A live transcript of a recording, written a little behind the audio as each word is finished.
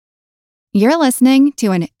You're listening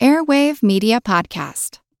to an Airwave Media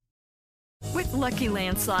Podcast. With Lucky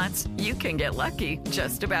Land Slots, you can get lucky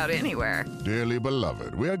just about anywhere. Dearly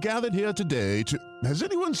beloved, we are gathered here today to... Has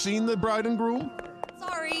anyone seen the bride and groom?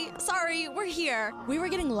 Sorry, we're here. We were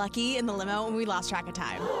getting lucky in the limo and we lost track of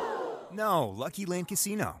time. No, Lucky Land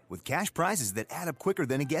Casino, with cash prizes that add up quicker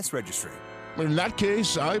than a guest registry. In that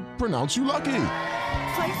case, I pronounce you lucky.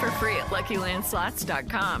 Play for free at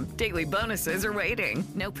LuckyLandSlots.com. Daily bonuses are waiting.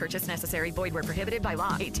 No purchase necessary. Void where prohibited by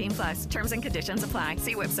law. 18+. Terms and conditions apply.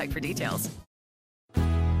 See website for details.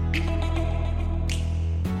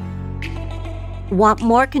 Want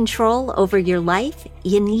more control over your life?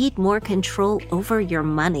 You need more control over your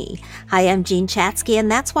money. Hi, I'm Jean Chatzky,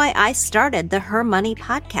 and that's why I started the Her Money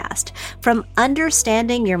podcast. From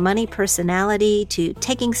understanding your money personality to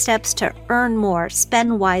taking steps to earn more,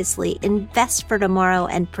 spend wisely, invest for tomorrow,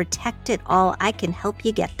 and protect it all, I can help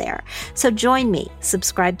you get there. So join me.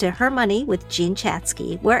 Subscribe to Her Money with Jean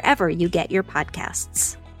Chatzky wherever you get your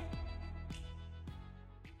podcasts.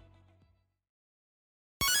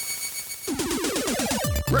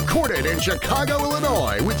 Recorded in Chicago,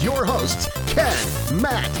 Illinois, with your hosts, Ken,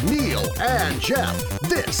 Matt, Neil, and Jeff.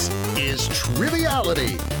 This is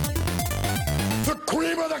Triviality. The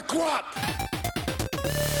cream of the crop!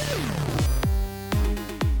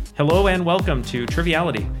 Hello and welcome to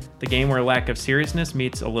Triviality, the game where a lack of seriousness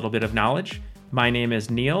meets a little bit of knowledge. My name is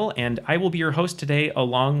Neil, and I will be your host today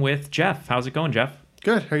along with Jeff. How's it going, Jeff?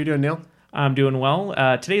 Good. How are you doing, Neil? I'm doing well.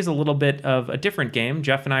 Today's a little bit of a different game.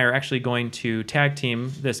 Jeff and I are actually going to tag team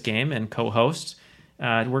this game and co-host.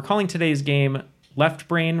 We're calling today's game Left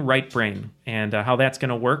Brain, Right Brain. And how that's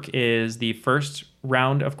going to work is the first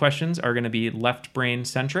round of questions are going to be left brain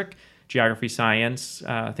centric, geography, science,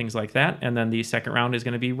 things like that. And then the second round is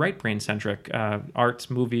going to be right brain centric, arts,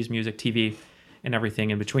 movies, music, TV, and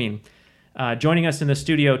everything in between. Joining us in the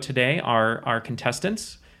studio today are our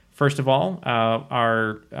contestants. First of all,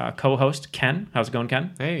 our co-host, Ken. How's it going,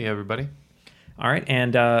 Ken? Hey, everybody. All right.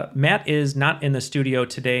 And Matt is not in the studio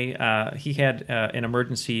today. He had an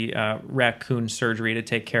emergency raccoon surgery to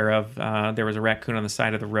take care of. There was a raccoon on the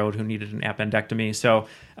side of the road who needed an appendectomy. So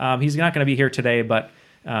he's not going to be here today, but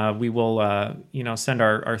we will send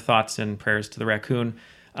our thoughts and prayers to the raccoon.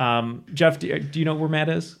 Jeff, do you know where Matt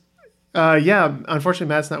is? Yeah.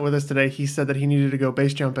 Unfortunately, Matt's not with us today. He said that he needed to go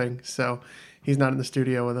base jumping, so he's not in the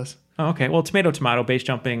studio with us. Oh, okay. Well, tomato, base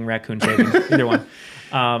jumping, raccoon shaving, either one.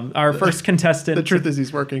 Our first contestant. The truth is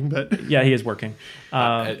he's working, but... Yeah, he is working.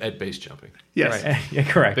 At base jumping. Yes. Right. Yeah,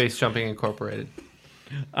 correct. Base Jumping Incorporated.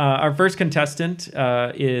 Our first contestant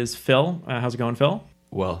is Phil. How's it going, Phil?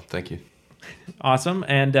 Well, thank you. Awesome.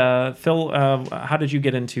 And Phil, how did you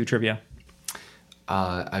get into trivia?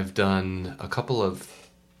 I've done a couple of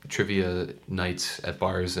trivia nights at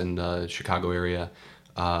bars in the Chicago area.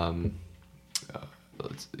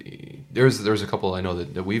 Let's see. There's a couple I know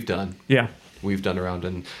that we've done. Yeah. We've done around,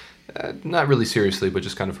 and not really seriously, but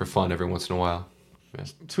just kind of for fun every once in a while. Yeah.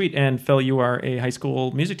 Sweet. And Phil, you are a high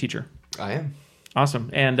school music teacher. I am. Awesome.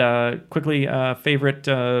 And quickly, favorite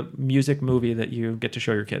music movie that you get to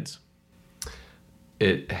show your kids?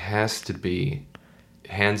 It has to be,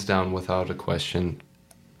 hands down, without a question,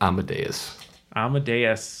 Amadeus.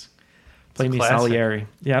 Play me Salieri.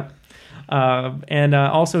 Yep. And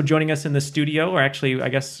also joining us in the studio, or actually, I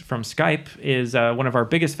guess from Skype, is one of our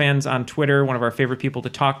biggest fans on Twitter, one of our favorite people to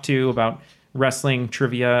talk to about wrestling,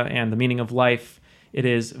 trivia, and the meaning of life. It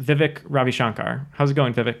is Vivek Ravishankar. How's it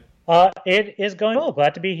going, Vivek? It is going well.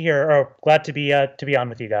 Glad to be here, or glad to be on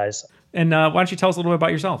with you guys. And why don't you tell us a little bit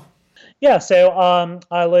about yourself? Yeah, so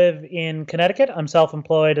I live in Connecticut. I'm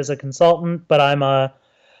self-employed as a consultant, but I'm a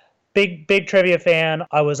big trivia fan.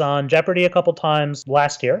 I was on Jeopardy a couple times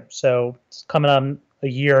last year, so it's coming on a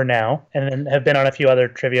year now, and then have been on a few other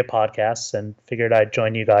trivia podcasts and figured I'd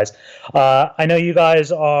join you guys. I know you guys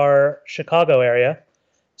are Chicago area,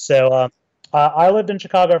 so I lived in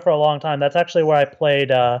Chicago for a long time. That's actually where I played,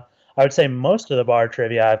 I would say, most of the bar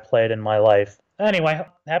trivia I've played in my life. Anyway,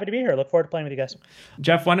 happy to be here. Look forward to playing with you guys.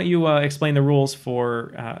 Jeff, why don't you explain the rules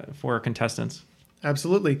for our contestants?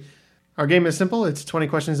 Absolutely. Our game is simple. It's 20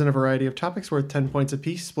 questions in a variety of topics worth 10 points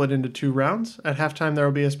apiece, split into 2 rounds. At halftime, there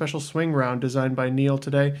will be a special swing round designed by Neil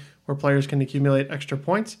today, where players can accumulate extra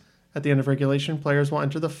points. At the end of regulation, players will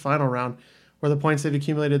enter the final round, where the points they've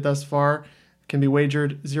accumulated thus far can be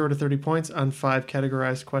wagered 0 to 30 points on 5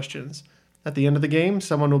 categorized questions. At the end of the game,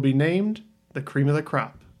 someone will be named the cream of the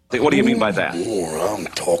crop. What do you mean by that? I'm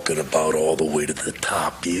talking about all the way to the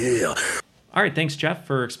top, yeah. All right, thanks, Jeff,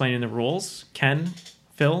 for explaining the rules. Ken,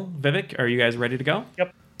 Phil, Vivek, are you guys ready to go?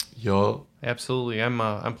 Yep. Yo. Absolutely.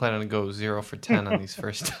 I'm planning to go 0 for 10 on these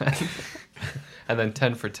first 10. and then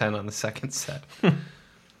 10 for 10 on the second set.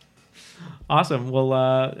 Awesome.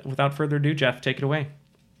 Well, without further ado, Jeff, take it away.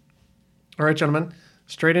 All right, gentlemen.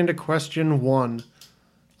 Straight into question 1.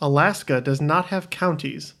 Alaska does not have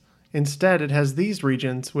counties. Instead, it has these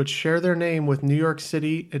regions which share their name with New York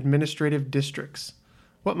City administrative districts.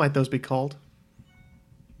 What might those be called?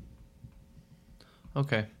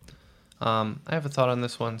 Okay. I have a thought on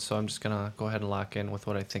this one, so I'm just going to go ahead and lock in with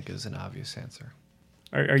what I think is an obvious answer.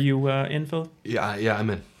 Are you in, Phil? Yeah, I'm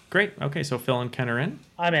in. Great. Okay, so Phil and Ken are in.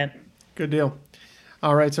 I'm in. Good deal.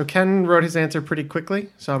 All right, so Ken wrote his answer pretty quickly,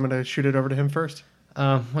 so I'm going to shoot it over to him first.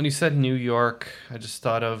 When you said New York, I just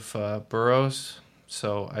thought of boroughs,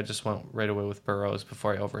 so I just went right away with boroughs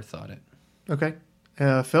before I overthought it. Okay.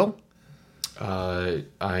 Phil?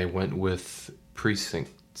 I went with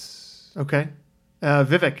precincts. Okay.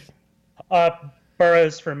 Vivek?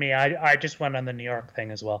 Boroughs for me. I just went on the New York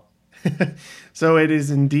thing as well. So it is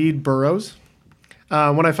indeed boroughs.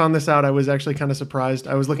 When I found this out, I was actually kind of surprised.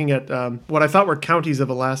 I was looking at what I thought were counties of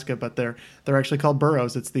Alaska, but they're actually called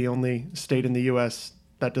boroughs. It's the only state in the U.S.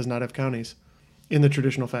 that does not have counties in the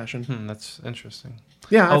traditional fashion. That's interesting.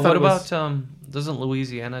 Yeah. What about doesn't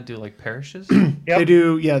Louisiana do like parishes? Yep. They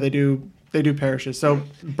do. Yeah, they do. They do parishes. So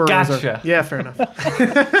boroughs Gotcha. Yeah, fair enough.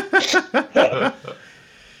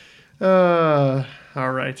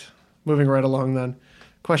 All right. Moving right along then.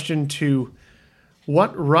 Question 2.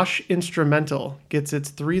 What Rush instrumental gets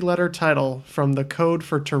its 3-letter title from the code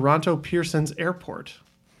for Toronto Pearson's airport?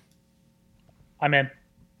 I'm in.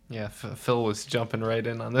 Yeah, Phil was jumping right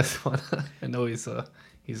in on this one. I know he's a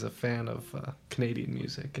fan of Canadian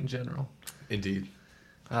music in general. Indeed.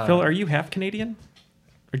 Phil, are you half Canadian?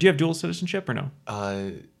 Or do you have dual citizenship or no?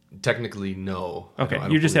 Technically, no. Okay, I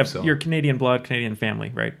don't you just have so. your Canadian blood, Canadian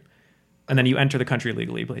family, right? And then you enter the country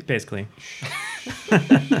legally, basically.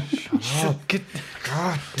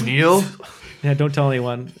 Neil? Yeah, don't tell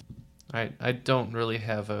anyone. I don't really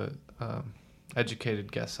have a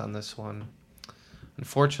educated guess on this one.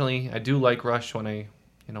 Unfortunately, I do like Rush when it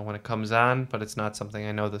comes on, but it's not something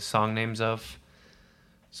I know the song names of.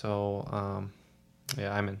 So,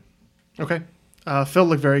 yeah, I'm in. Okay. Phil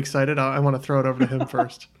looked very excited. I want to throw it over to him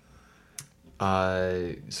first.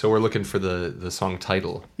 So we're looking for the song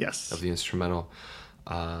title. Yes. Of the instrumental.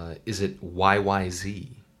 Is it YYZ?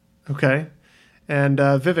 Okay. And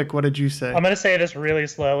Vivek, what did you say? I'm going to say this really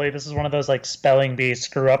slowly. This is one of those like spelling bee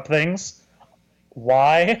screw up things.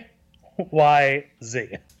 YYZ.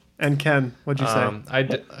 And Ken, what'd you say? I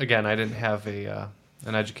didn't have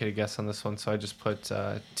an educated guess on this one, so I just put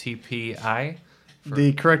TPI.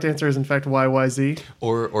 The correct answer is in fact YYZ.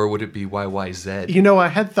 Or would it be YYZ? You know, I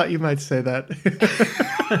had thought you might say that.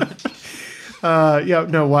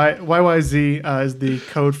 YYZ is the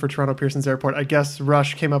code for Toronto Pearson's airport. I guess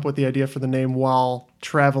Rush came up with the idea for the name while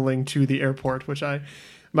traveling to the airport, which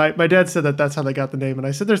my dad said that's how they got the name, and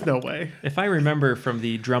I said there's no way. If I remember from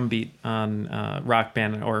the drum beat on Rock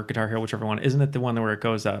Band or Guitar Hero, whichever one, isn't it the one where it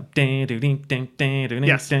goes up? Yes.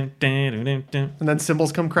 And then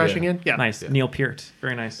cymbals come crashing in? Yeah. Nice. Yeah. Neil Peart.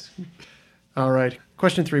 Very nice. All right.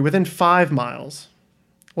 Question 3. Within 5 miles,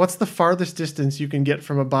 what's the farthest distance you can get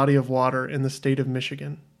from a body of water in the state of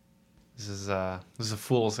Michigan? This is a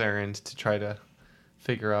fool's errand to try to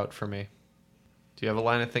figure out for me. Do you have a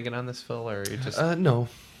line of thinking on this, Phil, or are you just no,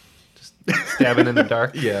 just stabbing in the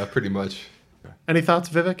dark? Yeah, pretty much. Any thoughts,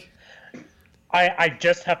 Vivek? I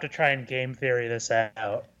just have to try and game theory this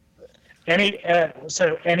out. Any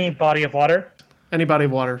body of water? Any body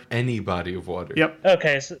of water. Any body of water. Yep.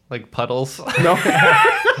 Okay. So, like puddles? No.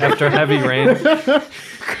 After heavy rain.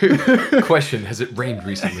 Question: has it rained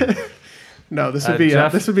recently? No, this would be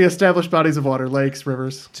Jeff, this would be established bodies of water, lakes,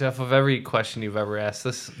 rivers. Jeff, of every question you've ever asked,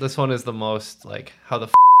 this one is the most like, how the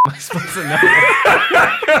am I supposed to know?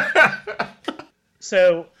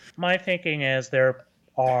 So my thinking is there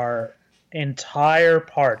are entire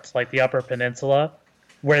parts, like the Upper Peninsula,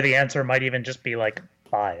 where the answer might even just be like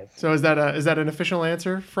 5. So is that an official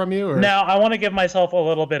answer from you? Or? No, I want to give myself a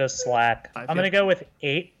little bit of slack. I'm going to go with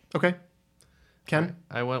 8. Okay. Ken?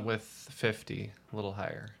 I went with 50, a little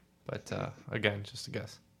higher. But again, just a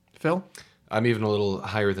guess. Phil? I'm even a little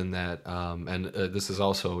higher than that. And this is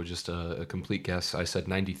also just a complete guess. I said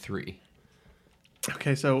 93.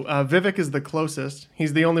 Okay, so Vivek is the closest.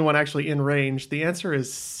 He's the only one actually in range. The answer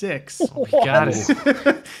is 6. Oh, we got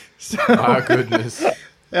it. Oh, goodness.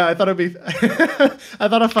 Yeah, I thought it'd be. I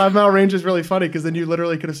thought a 5-mile range is really funny because then you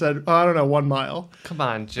literally could have said, I don't know, 1 mile. Come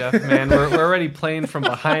on, Jeff, man. We're already playing from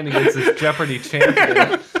behind against this Jeopardy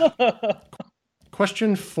champion.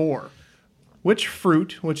 Question 4. Which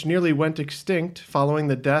fruit, which nearly went extinct following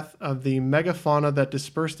the death of the megafauna that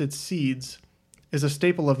dispersed its seeds, is a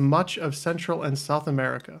staple of much of Central and South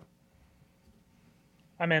America?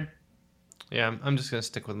 I'm in. Yeah, I'm just going to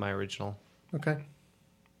stick with my original. Okay.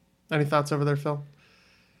 Any thoughts over there, Phil?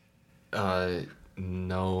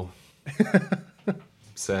 No.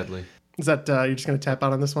 Sadly. Is that you're just going to tap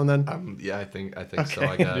out on this one then? Yeah, I think Okay. so.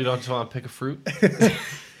 I got. You don't just want to pick a fruit?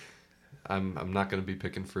 I'm not going to be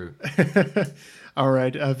picking fruit. All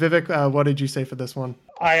right. Vivek, what did you say for this one?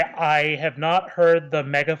 I have not heard the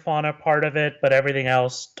megafauna part of it, but everything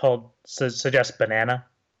else suggests banana.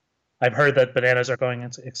 I've heard that bananas are going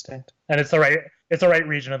extinct, and it's the right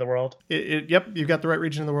region of the world. Yep, you've got the right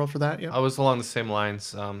region of the world for that. Yeah. I was along the same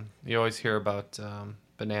lines. You always hear about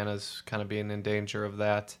bananas kind of being in danger of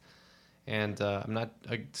that, and I'm not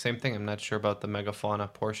same thing. I'm not sure about the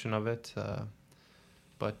megafauna portion of it,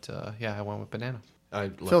 but yeah, I went with banana.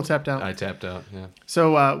 Phil tapped out. I tapped out, yeah.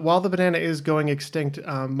 So while the banana is going extinct,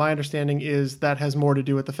 my understanding is that has more to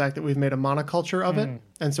do with the fact that we've made a monoculture of it,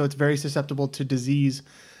 and so it's very susceptible to disease.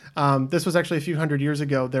 This was actually a few hundred years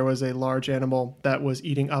ago. There was a large animal that was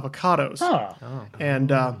eating avocados. And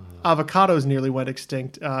avocados nearly went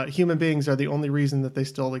extinct. Human beings are the only reason that they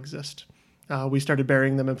still exist. We started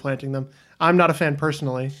burying them and planting them. I'm not a fan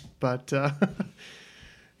personally, but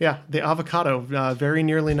yeah, the avocado, very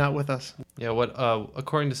nearly not with us. Yeah,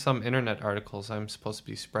 according to some internet articles, I'm supposed to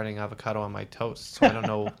be spreading avocado on my toast. So I don't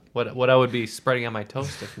know what I would be spreading on my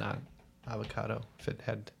toast if not avocado, if it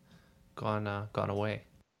had gone away.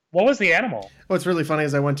 What was the animal? What's really funny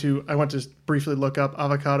is I went to briefly look up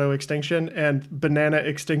avocado extinction, and banana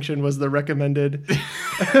extinction was the recommended.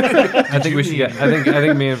 I think we should get. I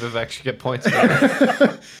think me and Vivek should get points for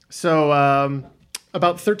that. So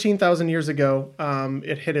about 13,000 years ago,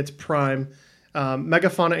 it hit its prime.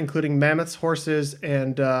 Megafauna, including mammoths, horses,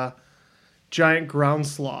 and giant ground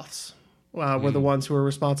sloths, were the ones who were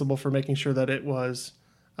responsible for making sure that it was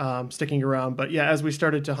sticking around. But yeah, as we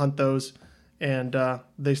started to hunt those, and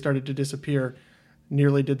they started to disappear,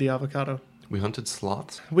 nearly did the avocado. We hunted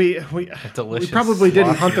sloths? We probably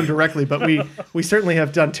didn't hunt them directly, but we certainly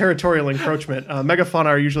have done territorial encroachment. Megafauna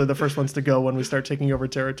are usually the first ones to go when we start taking over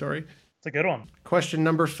territory. It's a good one. Question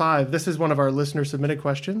number 5. This is one of our listener-submitted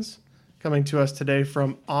questions coming to us today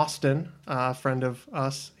from Austin, a friend of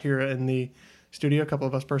us here in the studio, a couple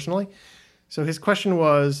of us personally. So his question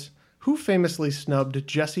was, who famously snubbed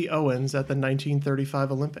Jesse Owens at the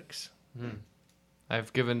 1935 Olympics?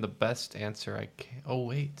 I've given the best answer I can. Oh,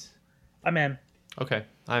 wait. I'm in. Okay,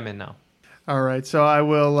 I'm in now. All right, so I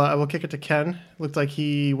will kick it to Ken. Looked like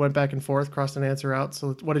he went back and forth, crossed an answer out.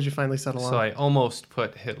 So what did you finally settle on? So I almost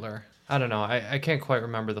put Hitler. I don't know. I can't quite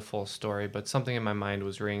remember the full story, but something in my mind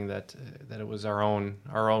was ringing that it was our own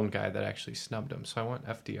guy that actually snubbed him. So I went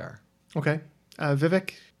FDR. Okay.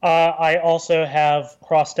 Vivek? I also have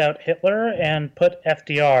crossed out Hitler and put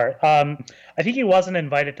FDR. I think he wasn't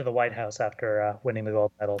invited to the White House after winning the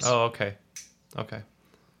gold medals. Oh, okay. Okay.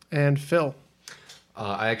 And Phil?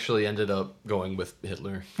 I actually ended up going with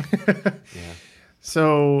Hitler. Yeah.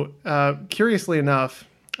 So, curiously enough,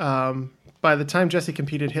 by the time Jesse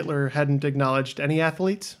competed, Hitler hadn't acknowledged any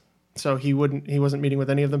athletes, so he wasn't meeting with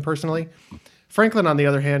any of them personally. Franklin, on the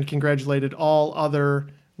other hand, congratulated all other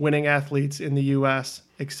winning athletes in the U.S.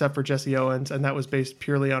 except for Jesse Owens, and that was based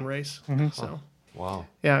purely on race. So, wow.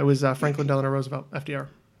 Yeah, it was Franklin Delano Roosevelt, FDR.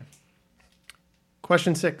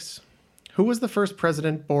 Question 6. Who was the first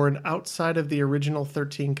president born outside of the original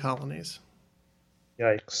 13 colonies?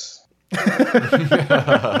 Yikes.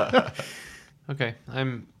 Okay,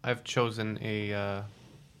 I've chosen a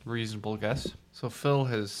reasonable guess. So Phil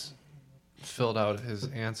has filled out his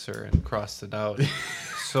answer and crossed it out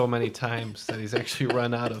so many times that he's actually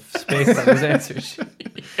run out of space on his answer sheet.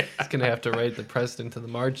 He's gonna have to write the president in the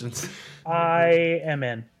margins. I am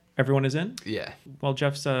in. Everyone is in? Yeah. While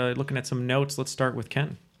Jeff's looking at some notes, let's start with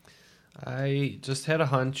Ken. I just had a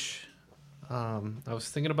hunch. I was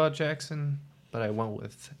thinking about Jackson, but I went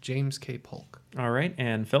with James K. Polk. All right,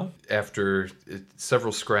 and Phil? After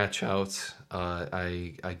several scratch outs,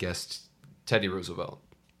 I guessed Teddy Roosevelt.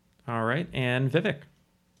 All right, and Vivek?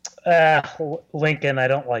 Lincoln, I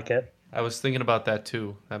don't like it. I was thinking about that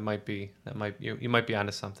too. You might be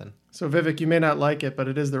onto something. So Vivek, you may not like it, but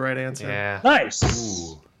it is the right answer. Yeah. Nice.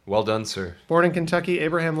 Ooh, well done, sir. Born in Kentucky,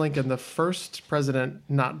 Abraham Lincoln, the first president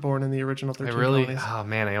not born in the original 13 colonies. Oh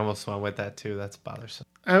man, I almost went with that too. That's bothersome.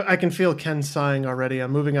 I can feel Ken sighing already.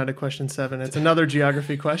 I'm moving on to question 7. It's another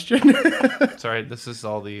geography question. It's all right. This is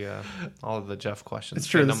all of the Jeff questions. It's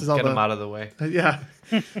true. Get them out of the way. Yeah.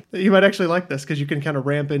 You might actually like this because you can kind of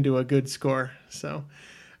ramp into a good score. So,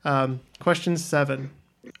 question 7.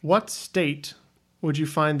 What state would you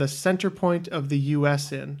find the center point of the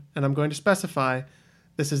U.S. in? And I'm going to specify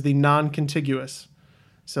This is the non-contiguous.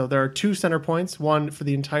 So there are 2 center points, one for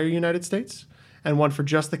the entire United States and one for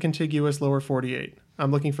just the contiguous lower 48.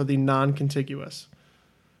 I'm looking for the non-contiguous.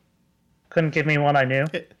 Couldn't give me one I knew.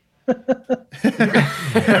 Come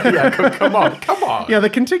on. Yeah, the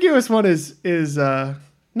contiguous one is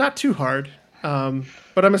not too hard.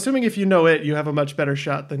 But I'm assuming if you know it, you have a much better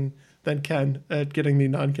shot than Ken at getting the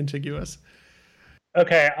non-contiguous.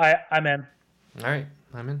 Okay, I'm in. All right,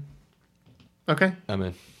 I'm in. Okay. I'm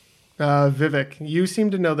in. Vivek, you seem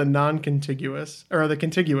to know the non-contiguous, or the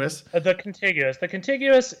contiguous. The contiguous. The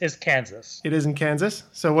contiguous is Kansas. It is in Kansas.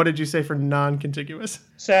 So what did you say for non-contiguous?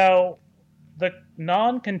 So the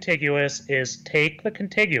non-contiguous is take the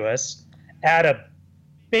contiguous, add a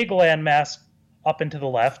big landmass up and to the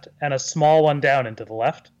left, and a small one down and to the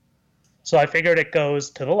left. So I figured it goes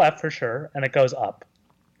to the left for sure, and it goes up.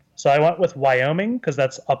 So I went with Wyoming, because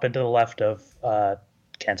that's up and to the left of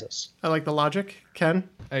Kansas. I like the logic. Ken?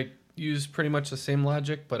 I used pretty much the same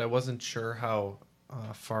logic, but I wasn't sure how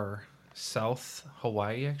far south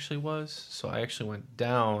Hawaii actually was. So I actually went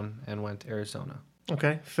down and went Arizona.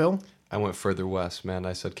 Okay. Phil? I went further west, man.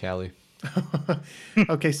 I said Cali.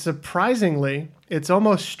 Okay, surprisingly, it's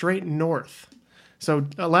almost straight north. So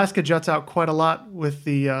Alaska juts out quite a lot with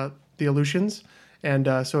the Aleutians, and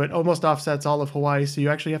so it almost offsets all of Hawaii. So you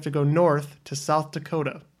actually have to go north to South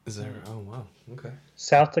Dakota. Is there? Oh, wow. Okay.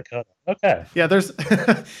 South Dakota. Okay. Yeah, there's,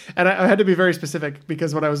 and I had to be very specific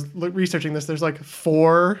because when I was researching this, there's like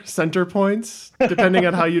 4 center points depending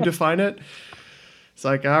on how you define it. It's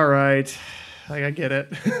like, all right, like I get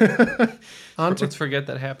it. Let's forget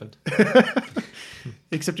that happened.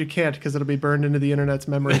 Except you can't because it'll be burned into the internet's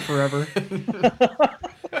memory forever.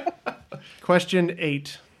 Question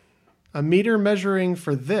 8. A meter measuring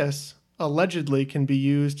for this allegedly can be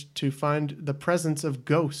used to find the presence of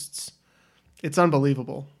ghosts. It's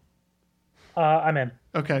unbelievable. I'm in.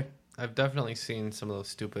 Okay. I've definitely seen some of those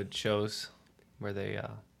stupid shows where they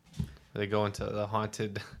go into the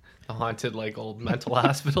haunted like old mental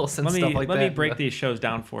hospitals and stuff like that. Let me break these shows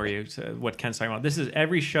down for you. So what Ken's talking about. This is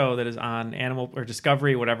every show that is on Animal or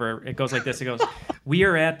Discovery, whatever. It goes like this. It goes, we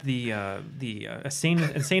are at the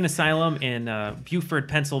insane asylum in Beaufort,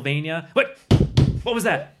 Pennsylvania. What was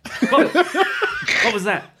that? What was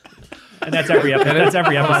that? And that's every episode. That's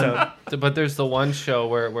every episode. But there's the one show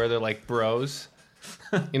where they're like bros.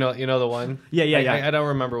 You know the one. Yeah. I don't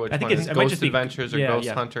remember which one. It's Ghost Adventures or Ghost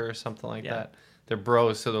Hunter or something like that. They're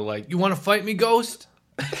bros, so they're like, "You want to fight me, Ghost?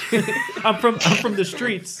 I'm from the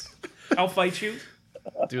streets. I'll fight you."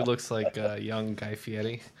 Dude looks like young Guy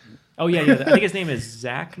Fieri. Oh yeah. I think his name is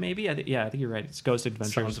Zach. Maybe. I think you're right. It's Ghost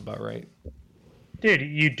Adventures. Sounds about right. Dude,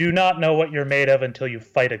 you do not know what you're made of until you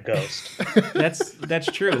fight a ghost. That's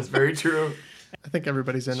true. That's very true. I think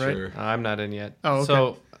everybody's in, right? I'm not in yet. Oh,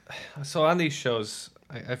 okay. So on these shows,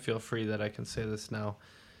 I feel free that I can say this now.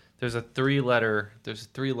 There's a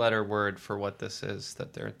 3-letter word for what this is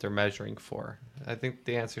that they're measuring for. I think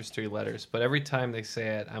the answer is 3 letters, but every time they say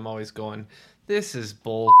it, I'm always going, "This is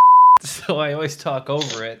bull." So I always talk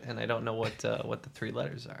over it, and I don't know what the 3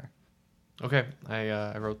 letters are. Okay,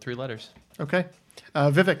 I wrote 3 letters. Okay,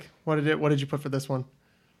 Vivek, what did you put for this one?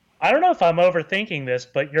 I don't know if I'm overthinking this,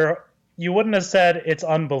 but you wouldn't have said it's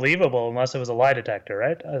unbelievable unless it was a lie detector,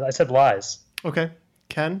 right? I said lies. Okay,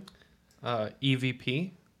 Ken.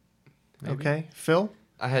 EVP. Maybe. Okay, Phil.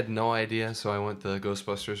 I had no idea, so I went the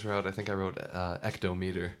Ghostbusters route. I think I wrote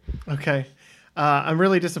ectometer. Okay. I'm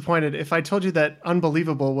really disappointed. If I told you that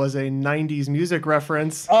Unbelievable was a 90s music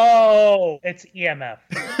reference. Oh, it's EMF.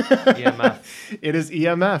 EMF. It is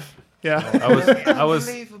EMF. Yeah. I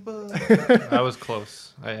was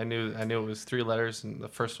close. I knew it was 3 letters, and the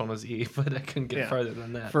first one was E, but I couldn't get farther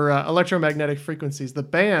than that. For electromagnetic frequencies, the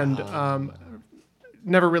band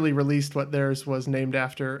never really released what theirs was named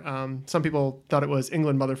after. Some people thought it was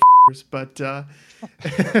England Motherfuckers, but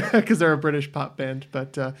because they're a British pop band.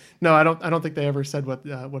 But no, I don't think they ever said what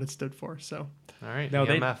it stood for. So. All right. No,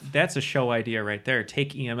 EMF. that's a show idea right there.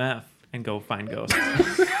 Take EMF and go find ghosts.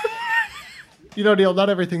 You know, Neil, not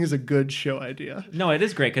everything is a good show idea. No, it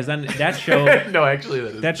is great because then that show. No,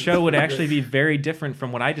 actually, that show would actually be very different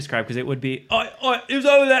from what I described because it would be, it was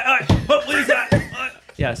over there. What was that?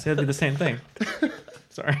 Yes, it'd be the same thing.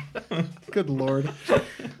 Sorry. Good Lord.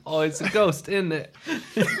 Oh, it's a ghost, isn't it?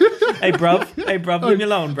 Hey, bruv, leave me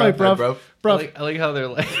alone, bruv. Hey, bruv. I like how they're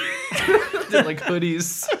like, they're like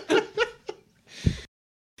hoodies.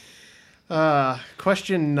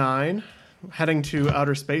 Question 9, heading to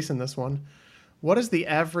outer space in this one. What is the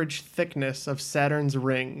average thickness of Saturn's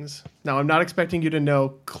rings? Now, I'm not expecting you to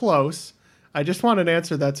know close. I just want an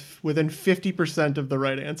answer that's within 50% of the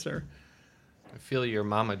right answer. I feel your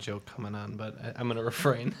mama joke coming on, but I'm going to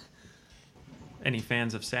refrain. Any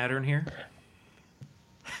fans of Saturn here?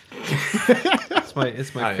 It's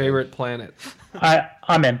my favorite planet.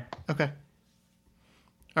 I'm in. Okay.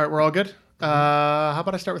 All right, we're all good. How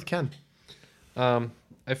about I start with Ken?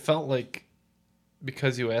 I felt like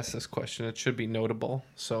because you asked this question, it should be notable.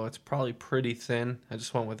 So it's probably pretty thin. I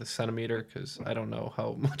just went with a centimeter because I don't know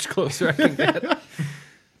how much closer I can get.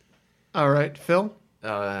 All right, Phil?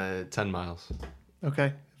 10 miles.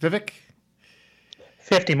 Okay. Vivek?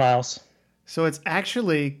 50 miles. So it's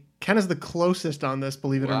actually, Ken is the closest on this,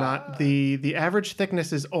 believe it or not. The average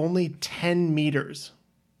thickness is only 10 meters.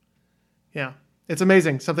 Yeah. It's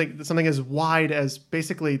amazing. Something as wide as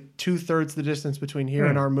basically 2/3 the distance between here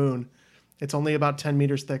and our moon. It's only about 10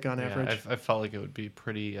 meters thick on average. I felt like it would be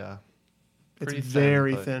pretty it's thin,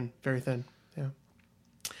 very thin. Very thin. Yeah.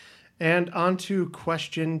 And on to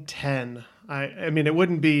question 10. I mean, it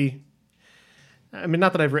wouldn't be... I mean,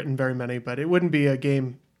 not that I've written very many, but it wouldn't be a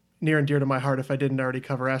game near and dear to my heart if I didn't already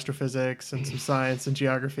cover astrophysics and some science and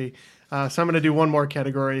geography. So I'm going to do one more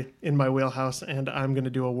category in my wheelhouse, and I'm going to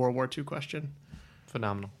do a World War II question.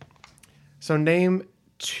 Phenomenal. So name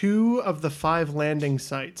 2 of the 5 landing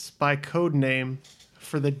sites by code name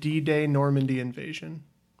for the D-Day Normandy invasion.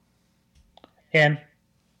 In.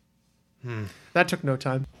 That took no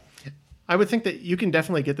time. I would think that you can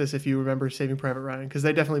definitely get this if you remember Saving Private Ryan, because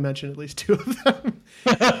they definitely mentioned at least 2 of them.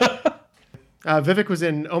 Vivek was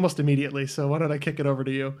in almost immediately, so why don't I kick it over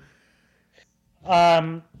to you?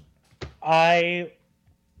 I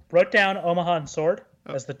wrote down Omaha and Sword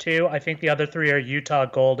as the 2. I think the other 3 are Utah,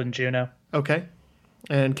 Gold, and Juneau. Okay.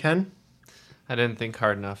 And Ken? I didn't think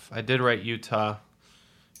hard enough. I did write Utah.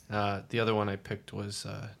 The other one I picked was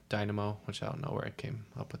Dynamo, which I don't know where I came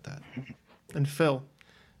up with that. And Phil?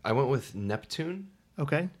 I went with Neptune.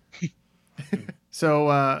 Okay.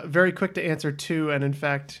 So very quick to answer 2, and in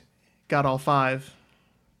fact, got all 5.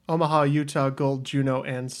 Omaha, Utah, Gold, Juneau,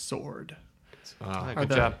 and Sword. Are good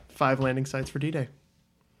the job. 5 landing sites for D-Day.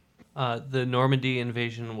 The Normandy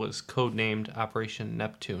invasion was codenamed Operation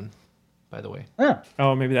Neptune, by the way.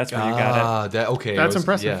 Oh, maybe that's where you got it. Okay. That's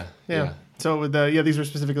impressive. Yeah. So with these were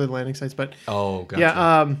specifically the landing sites, but gotcha.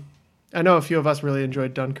 Yeah, I know a few of us really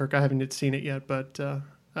enjoyed Dunkirk. I haven't seen it yet, but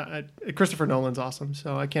Christopher Nolan's awesome,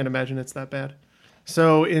 so I can't imagine it's that bad.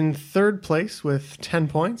 So in 3rd place with 10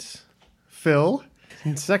 points, Phil.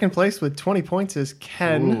 In 2nd place with 20 points is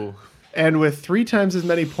Ken. Ooh. And with 3 times as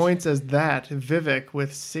many points as that, Vivek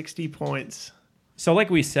with 60 points. So like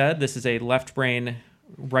we said, this is a left brain,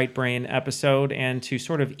 right brain episode, and to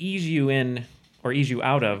sort of ease you in or ease you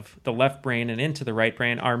out of the left brain and into the right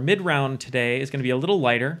brain, our mid-round today is going to be a little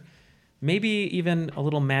lighter, maybe even a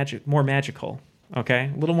little more magical,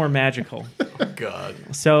 okay? A little more magical.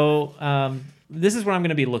 God. So this is what I'm going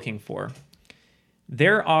to be looking for.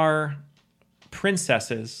 There are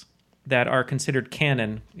princesses that are considered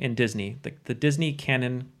canon in Disney, the Disney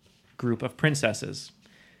canon group of princesses.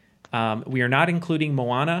 We are not including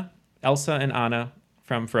Moana, Elsa, and Anna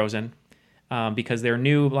from Frozen because they're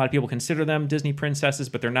new. A lot of people consider them Disney princesses,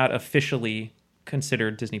 but they're not officially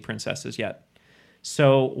considered Disney princesses yet.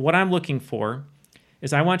 So what I'm looking for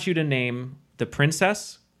is I want you to name the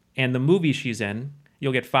princess and the movie she's in.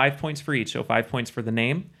 You'll get 5 points for each. So 5 points for the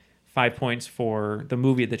name, 5 points for the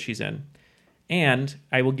movie that she's in. And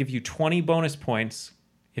I will give you 20 bonus points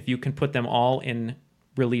if you can put them all in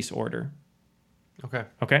release order.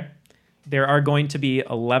 Okay? There are going to be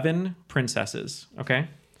 11 princesses, okay?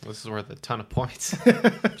 This is worth a ton of points.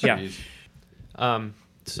 Yeah.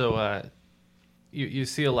 So you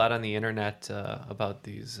see a lot on the internet about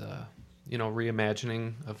these,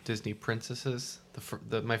 reimagining of Disney princesses.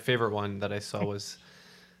 My favorite one that I saw was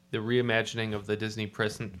the reimagining of the Disney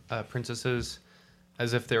princesses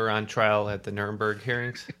as if they were on trial at the Nuremberg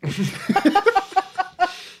hearings.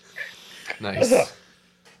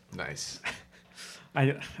 Nice. I'm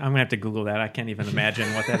going to have to Google that. I can't even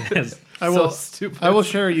imagine what that is. I will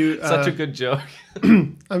share you... Such a good joke.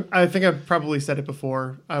 I think I've probably said it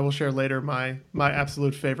before. I will share later my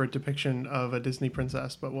absolute favorite depiction of a Disney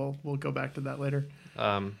princess, but we'll go back to that later.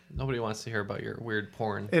 Nobody wants to hear about your weird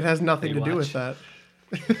porn. It has nothing to do with that.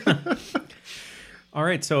 All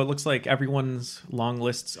right, so it looks like everyone's long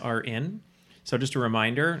lists are in. So just a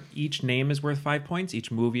reminder, each name is worth 5 points,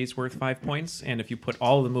 each movie is worth 5 points, and if you put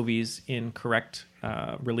all of the movies in correct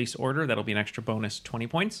release order, that'll be an extra bonus 20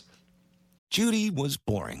 points. Judy was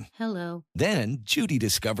boring. Hello. Then Judy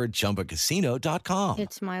discovered ChumbaCasino.com.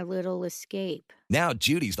 It's my little escape. Now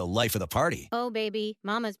Judy's the life of the party. Oh, baby,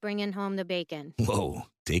 mama's bringing home the bacon. Whoa,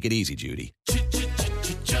 take it easy, Judy.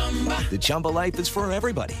 The Chumba life is for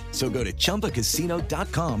everybody. So go to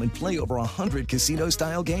ChumbaCasino.com and play over 100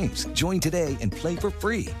 casino-style games. Join today and play for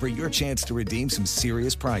free for your chance to redeem some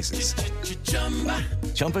serious prizes.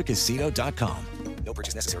 ChumbaCasino.com. No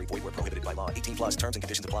purchase necessary. Void where prohibited by law. 18 plus terms and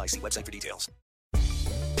conditions apply. See website for details.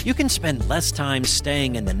 You can spend less time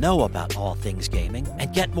staying in the know about all things gaming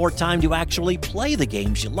and get more time to actually play the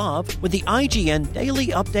games you love with the IGN Daily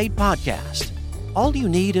Update podcast. All you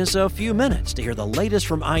need is a few minutes to hear the latest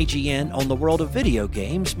from IGN on the world of video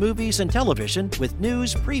games, movies, and television with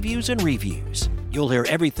news, previews, and reviews. You'll hear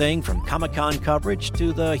everything from Comic-Con coverage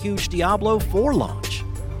to the huge Diablo 4 launch.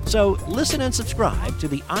 So listen and subscribe to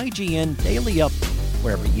the IGN Daily Update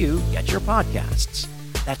wherever you get your podcasts.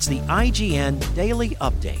 That's the IGN Daily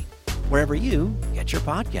Update, wherever you get your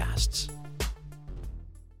podcasts.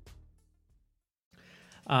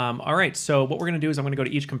 All right, so what we're going to do is I'm going to go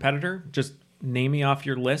to each competitor. Just name me off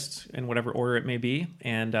your list in whatever order it may be,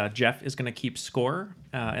 and Jeff is going to keep score,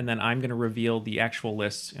 and then I'm going to reveal the actual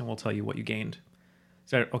list, and we'll tell you what you gained.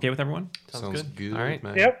 Is that okay with everyone? Sounds good. All right.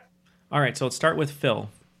 Man. Yep. All right, so let's start with Phil.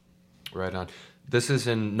 Right on. This is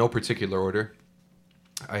in no particular order.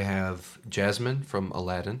 I have Jasmine from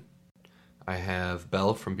Aladdin. I have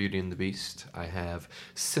Belle from Beauty and the Beast. I have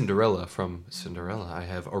Cinderella from Cinderella. I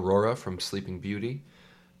have Aurora from Sleeping Beauty.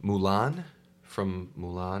 Mulan from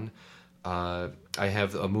Mulan. I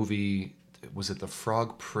have a movie, was it The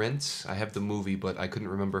Frog Prince? I have the movie, but I couldn't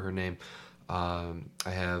remember her name. I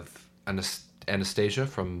have Anastasia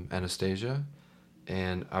from Anastasia.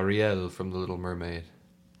 And Ariel from The Little Mermaid.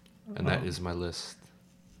 And that is my list.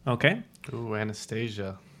 Okay. Ooh,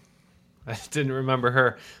 Anastasia. I didn't remember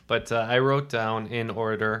her, but I wrote down in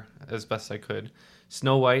order as best I could.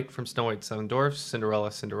 Snow White from Snow White and the Seven Dwarfs,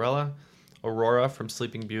 Cinderella, Aurora from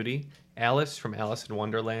Sleeping Beauty, Alice from Alice in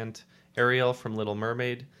Wonderland, Ariel from Little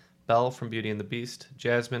Mermaid, Belle from Beauty and the Beast,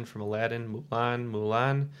 Jasmine from Aladdin,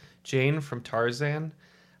 Mulan, Jane from Tarzan.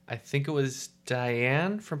 I think it was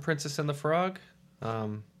Diane from Princess and the Frog.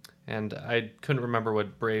 And I couldn't remember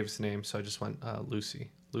what Brave's name, so I just went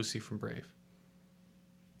Lucy from Brave.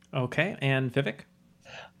 Okay, and Vivek?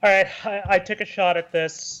 All right, I took a shot at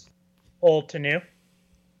this old to new.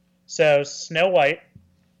 So Snow White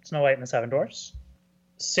and the Seven Dwarfs.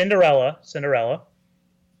 Cinderella,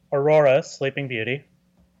 Aurora, Sleeping Beauty.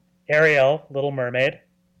 Ariel, Little Mermaid.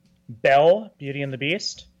 Belle, Beauty and the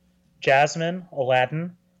Beast. Jasmine,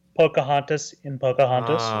 Aladdin. Pocahontas in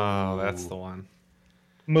Pocahontas. Oh, that's the one.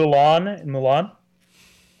 Mulan in Mulan.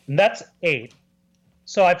 And that's 8.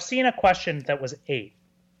 So I've seen a question that was 8.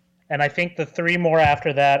 And I think the 3 more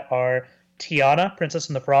after that are Tiana, Princess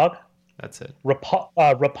and the Frog. That's it.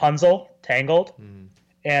 Rapunzel, Tangled.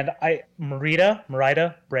 And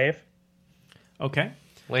Merida, Brave. Okay.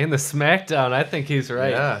 Laying the smackdown. I think he's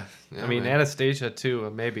right. Yeah I mean, man. Anastasia too,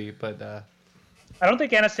 maybe, but... I don't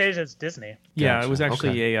think Anastasia is Disney. Yeah, Gotcha. it was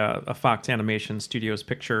actually a Fox Animation Studios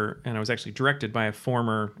picture, and it was actually directed by a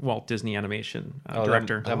former Walt Disney Animation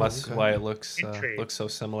director. That must be why it looks so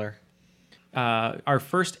similar. Our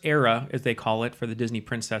first era, as they call it, for the Disney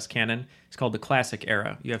princess canon, is called the Classic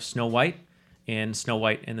Era. You have Snow White in Snow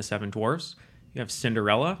White and the Seven Dwarfs. You have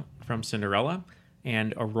Cinderella from Cinderella,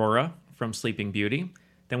 and Aurora from Sleeping Beauty.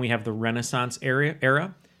 Then we have the Renaissance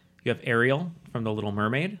era. You have Ariel from The Little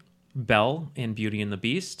Mermaid, Belle in Beauty and the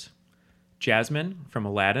Beast, Jasmine from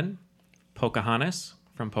Aladdin, Pocahontas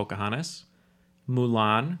from Pocahontas,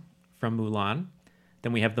 Mulan from Mulan.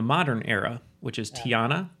 Then we have the modern era, which is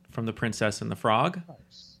Tiana from The Princess and the Frog,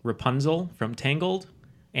 Rapunzel from Tangled,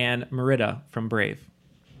 and Merida from Brave.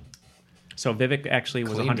 So Vivek actually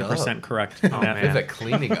was 100% correct on that. Vivek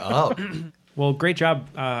cleaning up. Well, great job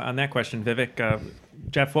on that question, Vivek.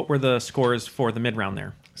 Jeff, what were the scores for the mid-round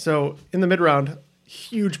there? So in the mid-round,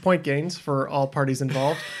 huge point gains for all parties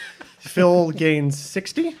involved. Phil gains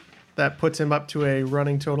 60. That puts him up to a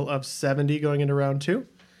running total of 70 going into round 2.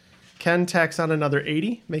 Ken tacks on another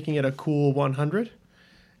 80, making it a cool 100.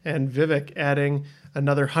 And Vivek adding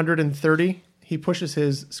another 130. He pushes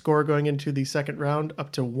his score going into the second round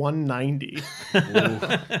up to 190.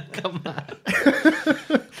 Come on.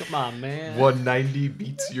 Come on, man. 190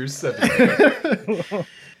 beats your 70.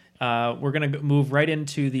 We're going to move right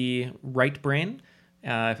into the right brain,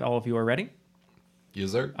 if all of you are ready.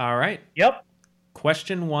 Yes, sir. All right. Yep.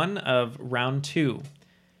 Question 1 of round 2.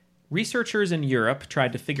 Researchers in Europe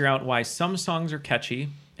tried to figure out why some songs are catchy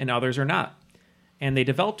and others are not. And they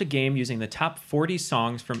developed a game using the top 40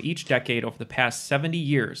 songs from each decade over the past 70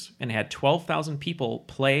 years and had 12,000 people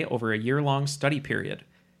play over a year-long study period.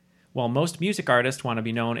 While most music artists want to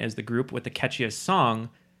be known as the group with the catchiest song,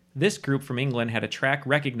 this group from England had a track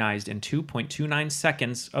recognized in 2.29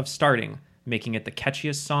 seconds of starting making it the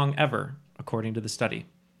catchiest song ever, according to the study.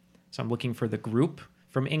 So I'm looking for the group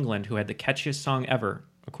from England who had the catchiest song ever,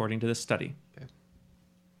 according to this study. Okay.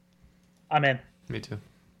 I'm in. Me too.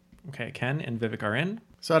 Okay, Ken and Vivek are in.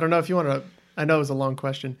 So I don't know if you want to... I know it was a long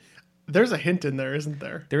question. There's a hint in there, isn't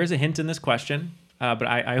there? There is a hint in this question, but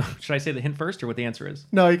I should I say the hint first or what the answer is?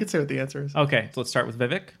 No, you could say what the answer is. Okay, so let's start with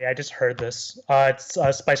Vivek. Yeah, I just heard this. It's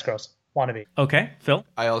Spice Girls. Wannabe. Okay, Phil.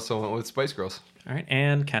 I also went with Spice Girls. All right,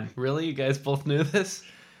 and Ken. Really? You guys both knew this?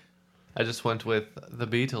 I just went with the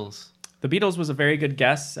Beatles. The Beatles was a very good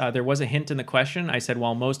guess. There was a hint in the question. I said,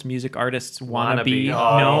 while most music artists want to be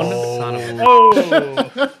known.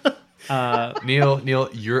 Neil,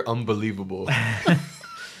 you're unbelievable.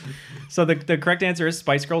 So the correct answer is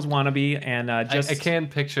Spice Girls Wannabe, and just I can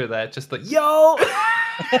picture that, just like yo,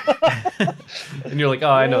 and you're like, oh,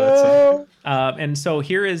 I know that song. And so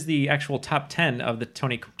here is the actual top 10 of the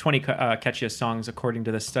 20 catchiest songs according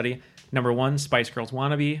to this study. Number 1, Spice Girls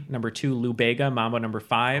Wannabe. Number 2, Lou Bega, Mambo Number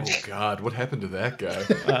 5. Oh God, what happened to that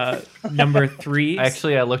guy? Number 3.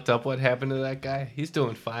 Actually, I looked up what happened to that guy. He's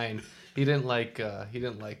doing fine. He didn't like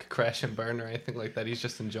crash and burn or anything like that. He's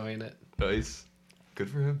just enjoying it. Nice. Good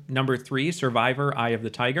for him. Number 3, Survivor, Eye of the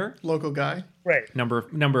Tiger. Local guy. Right.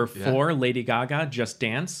 Number 4, Lady Gaga, Just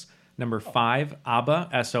Dance. Number 5,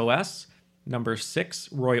 ABBA, SOS. Number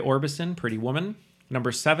 6, Roy Orbison, Pretty Woman.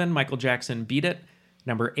 Number 7, Michael Jackson, Beat It.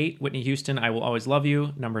 Number 8, Whitney Houston, I Will Always Love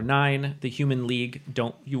You. Number 9, The Human League,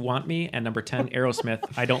 Don't You Want Me. And number 10, Aerosmith,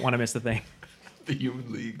 I Don't Want to Miss a Thing. The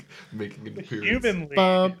Human League making an appearance. Human League.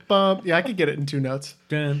 Bum, bum. Yeah, I could get it in 2 notes.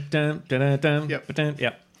 Dun, dun, dun, dun, dun, Yep. dun,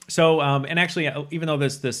 yep. So, and actually, even though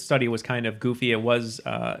this study was kind of goofy, it was,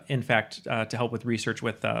 in fact, to help with research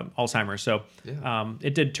with Alzheimer's. So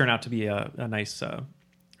it did turn out to be a nice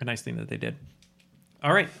thing that they did.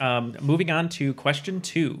 All right, moving on to question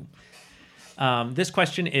 2. This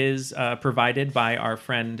question is provided by our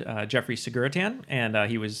friend Jeffrey Seguritan, and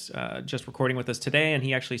he was just recording with us today, and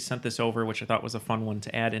he actually sent this over, which I thought was a fun one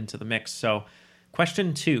to add into the mix. So,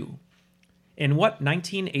 question 2. In what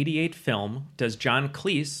 1988 film does John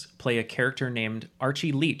Cleese play a character named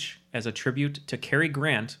Archie Leach as a tribute to Cary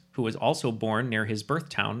Grant, who was also born near his birth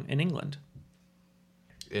town in England?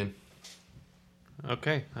 In.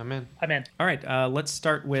 Okay, I'm in. I'm in. All right, let's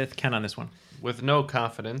start with Ken on this one. With no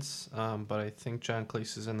confidence, but I think John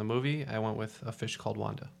Cleese is in the movie. I went with A Fish Called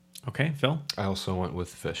Wanda. Okay, Phil? I also went with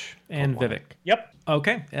Fish. And Vivek? Yep.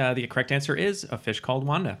 Okay, the correct answer is A Fish Called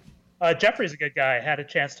Wanda. Jeffrey's a good guy. I had a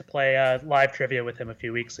chance to play live trivia with him a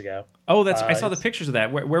few weeks ago. Oh, I saw the pictures of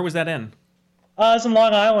that. Where was that in? It was in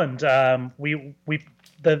Long Island.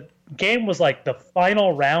 The game was like the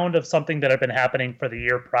final round of something that had been happening for the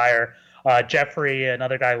year prior. Jeffrey,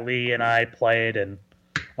 another guy Lee, and I played and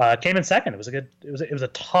came in second. It was a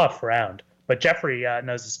tough round, but Jeffrey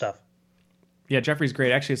knows his stuff. Yeah, Jeffrey's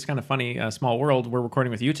great. Actually, it's kind of funny. Small world. We're recording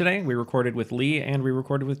with you today. We recorded with Lee, and we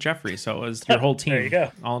recorded with Jeffrey. So it was your whole team. There you go.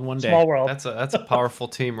 All in one day. Small world. That's a powerful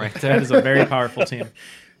team right there. That is a very powerful team.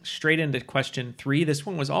 Straight into question 3. This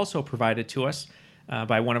one was also provided to us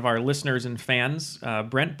by one of our listeners and fans,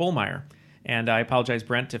 Brent Bullmeyer. And I apologize,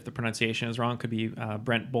 Brent, if the pronunciation is wrong. It could be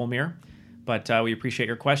Brent Bullmeyer. But we appreciate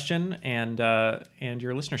your question and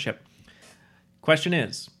your listenership. Question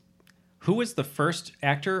is, who was the first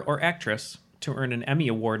actor or actress to earn an Emmy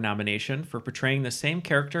Award nomination for portraying the same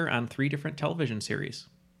character on 3 different television series?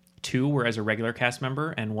 2 were as a regular cast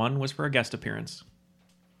member, and 1 was for a guest appearance.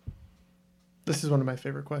 This is one of my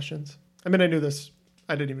favorite questions. I mean, I knew this.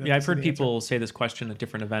 I didn't even know. Yeah, I've heard people say this question at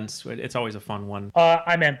different events. It's always a fun one.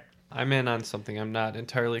 I'm in. I'm in on something I'm not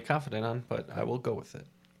entirely confident on, but I will go with it.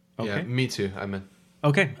 Okay. Yeah, me too. I'm in.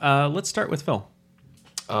 Okay, let's start with Phil.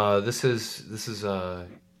 This is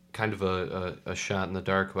kind of a shot in the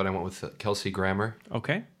dark, but I went with Kelsey Grammer.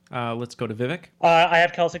 Okay, let's go to Vivek. I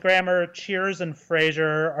have Kelsey Grammer. Cheers and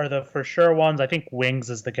Frasier are the for sure ones. I think Wings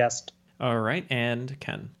is the guest. All right, and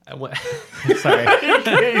Ken. I went. Sorry,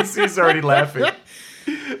 he's already laughing.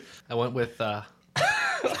 I went with.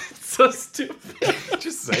 So stupid.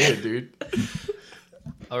 Just say it, dude.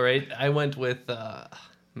 All right, I went with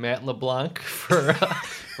Matt LeBlanc for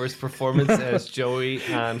his performance as Joey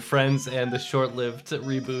on Friends and the short-lived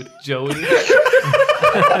reboot Joey.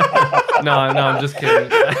 No, I'm just kidding.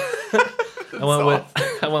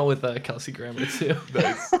 I went with Kelsey Grammer too.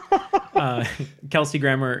 Nice. Kelsey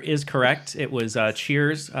Grammer is correct. It was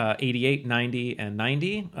Cheers, 88, 90, and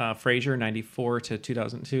 90. Frasier, 94 to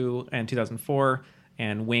 2002 and 2004.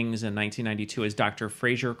 And Wings in 1992 is Dr.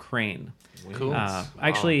 Frasier Crane. Cool. I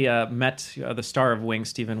actually met the star of Wings,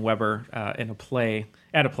 Steven Weber, at a play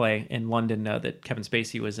in London that Kevin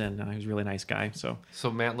Spacey was in. He was a really nice guy. So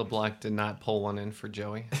Matt LeBlanc did not pull one in for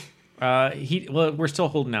Joey. We're still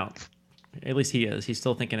holding out. At least he is. He's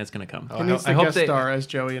still thinking it's going to come. He needs to guest star as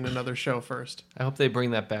Joey in another show first. I hope they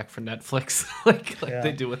bring that back for Netflix, like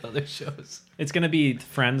they do with other shows. It's going to be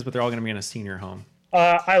Friends, but they're all going to be in a senior home.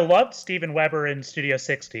 I loved Steven Weber in Studio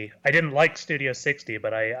 60. I didn't like Studio 60,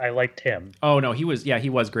 but I liked him. Oh, no, he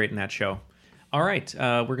was great in that show. All right,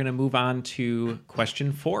 we're going to move on to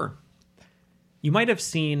question 4. You might have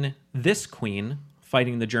seen this queen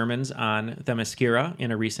fighting the Germans on Themyscira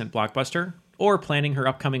in a recent blockbuster, or planning her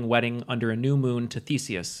upcoming wedding under a new moon to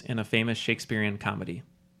Theseus in a famous Shakespearean comedy.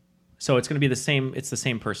 So it's going to be it's the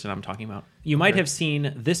same person I'm talking about. You might have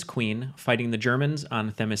seen this queen fighting the Germans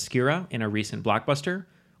on Themyscira in a recent blockbuster,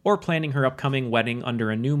 or planning her upcoming wedding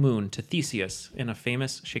under a new moon to Theseus in a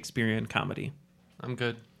famous Shakespearean comedy. I'm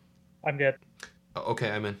good. I'm good.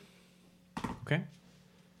 Okay, I'm in. Okay.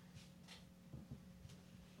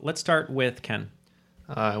 Let's start with Ken.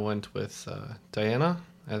 I went with Diana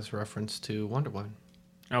as reference to Wonder Woman.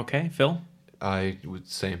 Okay, Phil? I would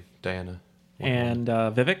same, Diana. And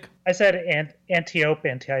Vivek? I said Antiope.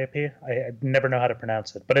 I never know how to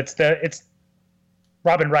pronounce it, but it's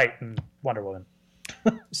Robin Wright in Wonder Woman.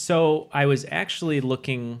 So I was actually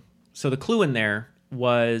looking. So the clue in there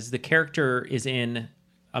was the character is in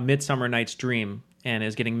A Midsummer Night's Dream and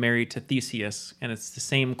is getting married to Theseus, and it's the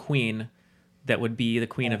same queen that would be the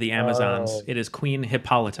queen of the Amazons. Oh. It is Queen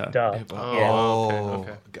Hippolyta.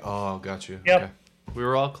 Okay. Oh, got you. Yep. Okay. We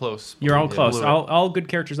were all close. You're all close. All good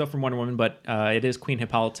characters up from Wonder Woman, but it is Queen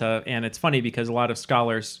Hippolyta, and it's funny because a lot of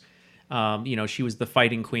scholars, she was the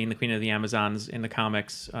fighting queen, the queen of the Amazons in the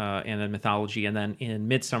comics and in mythology, and then in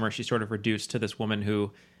Midsummer, she's sort of reduced to this woman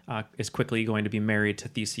who is quickly going to be married to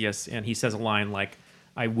Theseus, and he says a line like,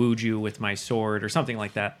 "I wooed you with my sword," or something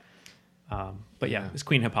like that. But yeah, it's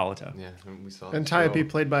Queen Hippolyta. Yeah, and we saw. Antiope,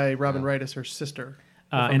 played by Robin Wright, as her sister.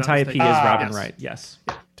 Antiope is Robin Wright. Yes.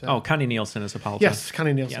 Connie Nielsen is Hippolyta. Yes,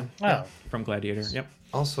 Connie Nielsen. Yeah. From Gladiator. Yep.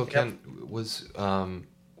 Also, Ken, was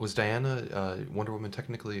Diana Wonder Woman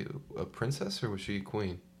technically a princess, or was she a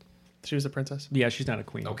queen? She was a princess. Yeah, she's not a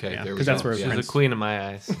queen. Okay, there we because go. that's where She's a queen in my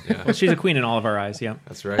eyes. Yeah. Well, she's a queen in all of our eyes. Yeah,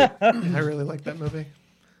 that's right. I really like that movie.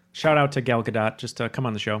 Shout out to Gal Gadot. Just come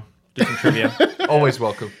on the show. Do some trivia. Always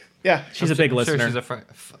welcome. Yeah, she's a big I'm listener. Sure she's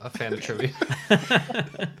a fan of trivia.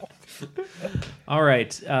 All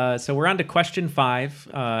right, so we're on to question 5,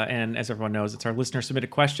 and as everyone knows, it's our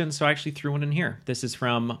listener-submitted question, so I actually threw one in here. This is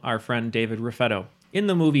from our friend David Raffetto. In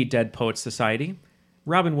the movie Dead Poets Society,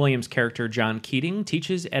 Robin Williams' character John Keating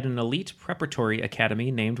teaches at an elite preparatory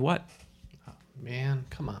academy named what? Oh, man,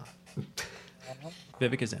 come on.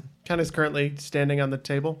 Vivek is in. Ken is currently standing on the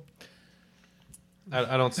table.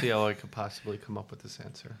 I don't see how I could possibly come up with this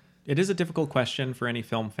answer. It is a difficult question for any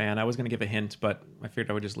film fan. I was going to give a hint, but I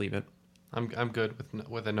figured I would just leave it. I'm good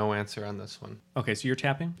with a no answer on this one. Okay, so you're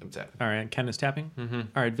tapping? I'm tapping. All right, Ken is tapping? Mm-hmm.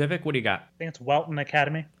 All right, Vivek, what do you got? I think it's Welton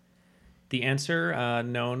Academy. The answer,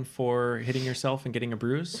 known for hitting yourself and getting a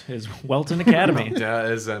bruise, is Welton Academy. Yeah,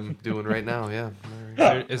 as I'm doing right now,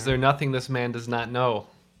 yeah. Is there nothing this man does not know?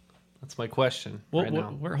 That's my question right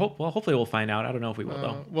now. Hopefully we'll find out. I don't know if we will,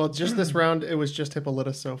 though. Well, just this round, it was just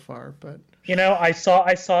Hippolyta so far, but... I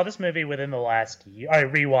saw this movie within the last year. I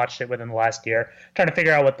rewatched it within the last year, trying to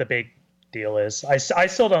figure out what the big deal is. I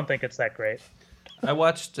still don't think it's that great. I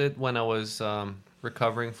watched it when I was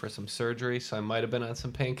recovering for some surgery, so I might have been on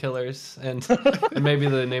some painkillers, and maybe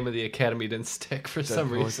the name of the academy didn't stick for some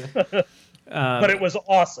reason. But it was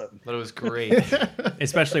awesome. But it was great,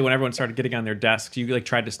 especially when everyone started getting on their desks. You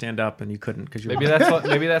tried to stand up and you couldn't because you. Maybe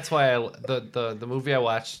that's why the movie I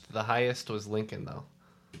watched the highest was Lincoln though.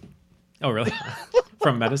 Oh really?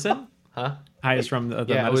 From medicine? Huh? Highest from the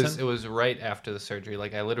medicine? It was right after the surgery.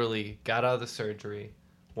 Like I literally got out of the surgery,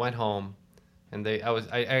 went home, and I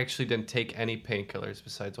actually didn't take any painkillers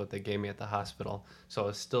besides what they gave me at the hospital. So I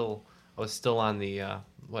was still on the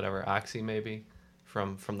Oxy maybe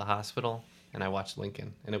from the hospital. And I watched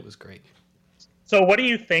Lincoln, and it was great. So what do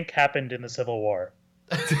you think happened in the Civil War?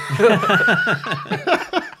 I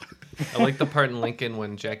like the part in Lincoln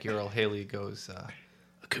when Jackie Earle Haley goes, a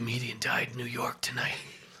comedian died in New York tonight.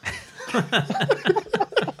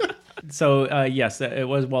 So, yes, it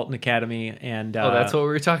was Walton Academy. And that's what we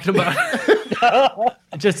were talking about?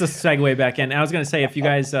 Just to segue back in. I was going to say, if you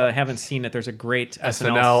guys haven't seen it, there's a great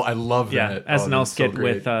SNL. I love that. SNL skit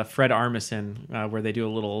with Fred Armisen where they do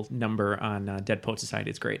a little number on Dead Poet Society.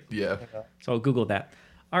 It's great. Yeah. So Google that.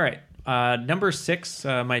 All right. Number 6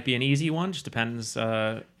 might be an easy one. Just depends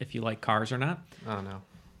if you like cars or not. Oh, no.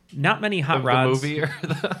 Not many hot rods. The movie or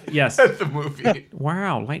Yes. The movie.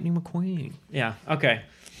 Wow. Lightning McQueen. Yeah. Okay.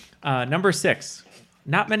 Number 6.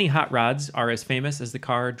 Not many hot rods are as famous as the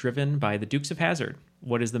car driven by the Dukes of Hazzard.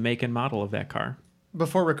 What is the make and model of that car?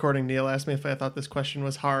 Before recording, Neil asked me if I thought this question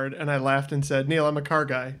was hard, and I laughed and said, Neil, I'm a car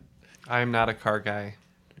guy. I'm not a car guy,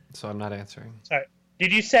 so I'm not answering. Sorry.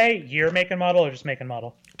 Did you say year, make, and model, or just make and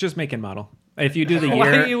model? Just make and model. If you do the year...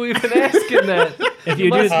 Why are you even asking that? If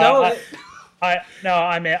you do... know it.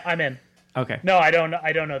 I'm in. Okay. No, I don't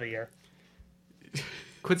know the year.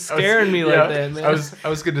 Quit scaring me like that, man. I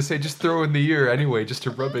was going to say, just throw in the year anyway, just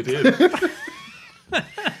to rub it in.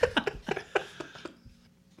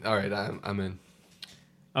 All right, I'm in.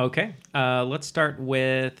 Okay. Let's start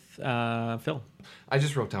with Phil. I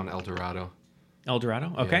just wrote down El Dorado. El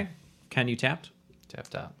Dorado? Okay. Yeah. Ken, you tapped?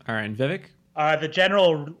 Tapped out. All right, and Vivek? The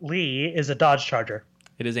General Lee is a Dodge Charger.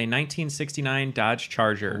 It is a 1969 Dodge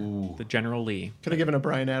Charger, the General Lee. Could have given a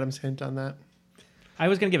Bryan Adams hint on that. I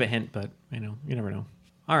was going to give a hint, but you never know.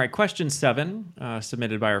 All right, question 7,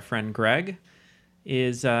 submitted by our friend Greg,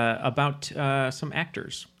 is about some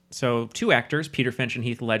actors. So 2 actors, Peter Finch and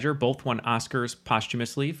Heath Ledger, both won Oscars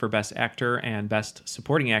posthumously for Best Actor and Best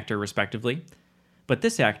Supporting Actor, respectively. But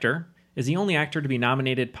this actor is the only actor to be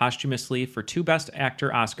nominated posthumously for 2 Best Actor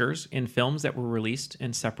Oscars in films that were released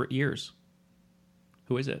in separate years.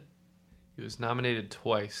 Who is it? He was nominated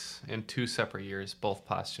twice in 2 separate years, both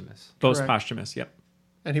posthumous. Both posthumous, yep.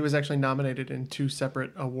 And he was actually nominated in 2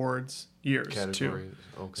 separate awards years, Categories.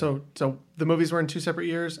 too. Okay. So the movies were in 2 separate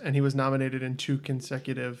years, and he was nominated in 2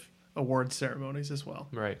 consecutive award ceremonies as well.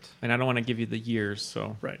 Right. And I don't want to give you the years,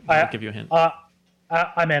 so right. I'll give you a hint.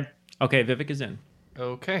 I'm in. Okay, Vivek is in.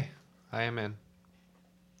 Okay, I am in.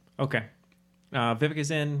 Okay. Vivek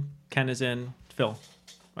is in. Ken is in. Phil,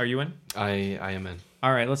 are you in? I am in.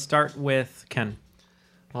 All right, let's start with Ken.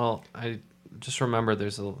 Well, I just remember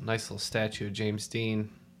there's a nice little statue of James Dean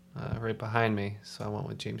right behind me, so I went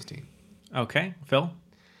with James Dean. Okay, Phil?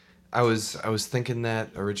 I was thinking that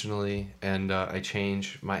originally, and I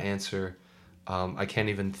changed my answer. I can't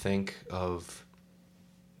even think of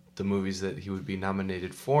the movies that he would be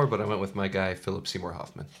nominated for, but I went with my guy, Philip Seymour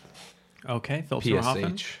Hoffman. Okay, Philip Seymour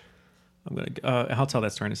Hoffman. I'll tell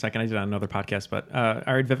that story in a second. I did it on another podcast, but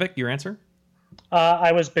all right, Vivek, your answer?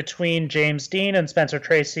 I was between James Dean and Spencer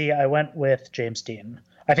Tracy. I went with James Dean.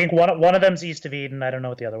 I think one of them's East of Eden. I don't know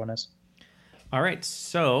what the other one is. All right,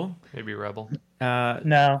 so... Maybe Rebel.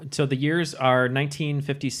 No. So the years are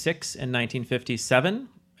 1956 and 1957,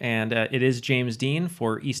 and it is James Dean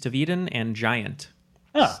for East of Eden and Giant.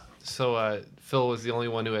 Huh. So Phil was the only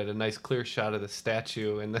one who had a nice clear shot of the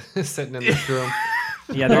statue and sitting in this room.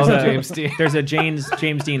 Yeah, there's a James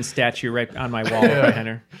Dean statue right on my wall behind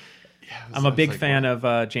her. Yeah, I'm a big fan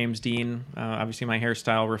of James Dean. Obviously, my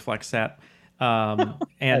hairstyle reflects that.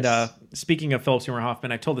 And speaking of Philip Seymour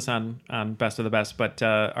Hoffman, I told this on Best of the Best, but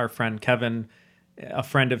our friend Kevin, a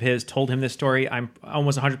friend of his, told him this story. I'm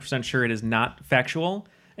almost 100% sure it is not factual,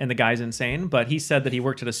 and the guy's insane, but he said that he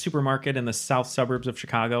worked at a supermarket in the south suburbs of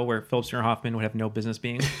Chicago where Philip Seymour Hoffman would have no business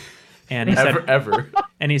being. And he ever.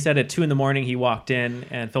 And he said at 2 a.m. he walked in,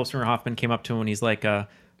 and Philip Seymour Hoffman came up to him, and he's like,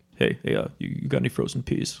 hey, you got any frozen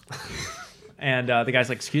peas? And the guy's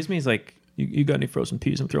like, excuse me? He's like, you got any frozen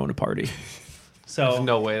peas? I'm throwing a party. So there's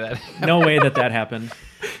no way that happened. No way that happened.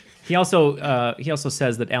 He also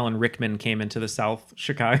says that Alan Rickman came into the South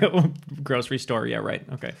Chicago grocery store. Yeah, right.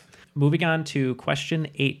 Okay. Moving on to question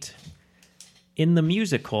 8. In the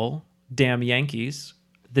musical Damn Yankees,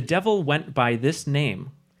 the devil went by this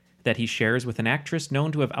name that he shares with an actress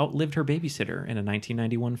known to have outlived her babysitter in a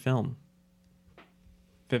 1991 film.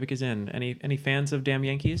 Vivek is in. Any fans of Damn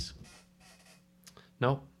Yankees?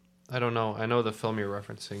 Nope. I don't know. I know the film you're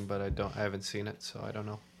referencing, but I haven't seen it, so I don't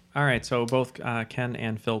know. All right, so both Ken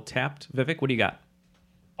and Phil tapped. Vivek, what do you got?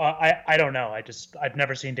 I don't know. I've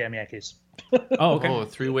never seen Damn Yankees. Oh, okay. Oh,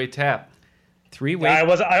 3-way tap. 3-way.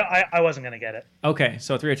 I wasn't gonna get it. Okay,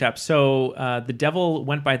 so 3-way tap. So the devil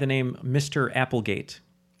went by the name Mr. Applegate,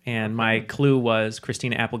 and my clue was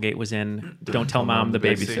Christina Applegate was in Don't Tell Mom the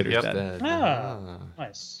Babysitter's Dead.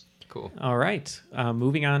 Nice. Cool. All right,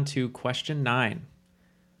 moving on to question 9.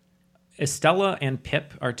 Estella and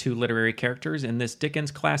Pip are 2 literary characters in this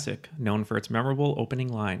Dickens classic, known for its memorable opening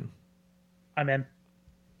line. I'm in.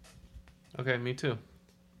 Okay, me too.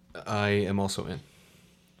 I am also in.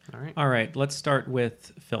 All right, let's start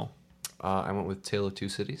with Phil. I went with Tale of Two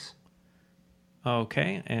Cities.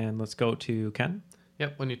 Okay, and let's go to Ken.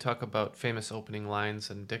 Yep, when you talk about famous opening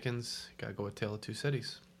lines in Dickens, you gotta go with Tale of Two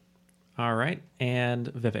Cities. All right,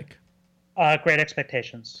 and Vivek. Great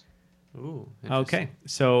Expectations. Ooh, okay,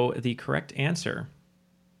 so the correct answer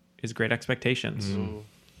is Great Expectations. Ooh,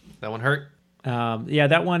 that one hurt. Yeah,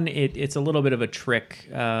 that one, it's a little bit of a trick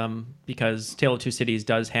because Tale of Two Cities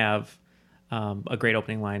does have a great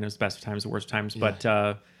opening line. It was the best of times, the worst of times. Yeah.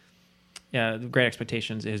 But Great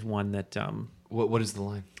Expectations is one that... What is the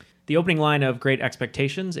line? The opening line of Great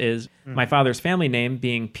Expectations is, my father's family name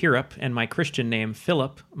being Pierup and my Christian name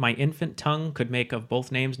Philip, my infant tongue could make of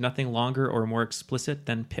both names nothing longer or more explicit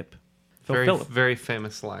than Pip. Very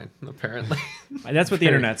famous line, apparently. That's what the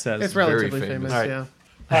internet says. It's relatively famous, right.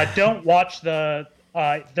 yeah. Don't watch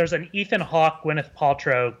there's an Ethan Hawke, Gwyneth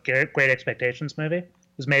Paltrow Great Expectations movie. It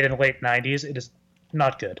was made in the late 90s. It is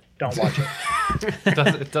not good. Don't watch it.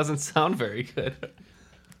 It doesn't sound very good.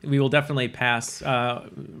 We will definitely pass.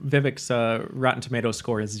 Vivek's Rotten Tomatoes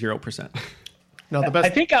score is 0%. No, the best. I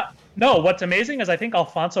think what's amazing is I think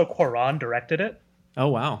Alfonso Cuarón directed it. Oh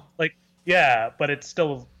wow! But it's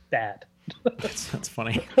still bad. That's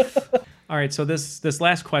funny. All right, so this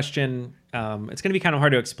last question, it's going to be kind of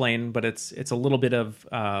hard to explain, but it's a little bit of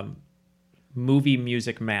movie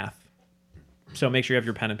music math. So make sure you have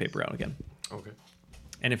your pen and paper out again. Okay.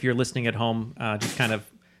 And if you're listening at home, just kind of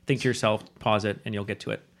think to yourself, pause it, and you'll get to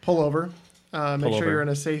it. Pull over. Make sure you're in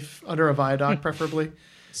a safe, under a viaduct, preferably.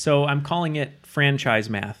 So I'm calling it franchise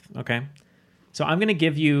math, okay? So I'm going to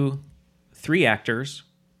give you 3 actors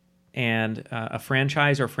and a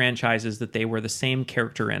franchise or franchises that they were the same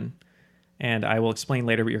character in. And I will explain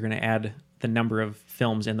later, but you're going to add the number of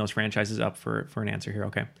films in those franchises up for an answer here,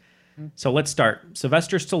 okay? So let's start.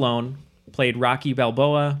 Sylvester Stallone played Rocky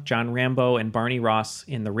Balboa, John Rambo, and Barney Ross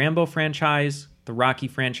in the Rambo franchise, the Rocky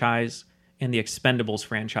franchise, and the Expendables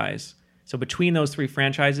franchise. So between those 3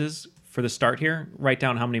 franchises, for the start here, write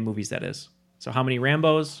down how many movies that is. So how many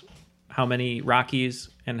Rambos, how many Rockies,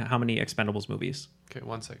 and how many Expendables movies. Okay,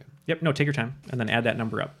 1 second. Yep, no, take your time, and then add that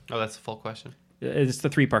number up. Oh, that's the full question? It's the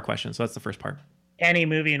 3-part question, so that's the first part. Any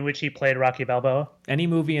movie in which he played Rocky Balboa? Any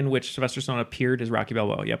movie in which Sylvester Stallone appeared as Rocky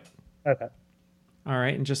Balboa, yep. Okay. All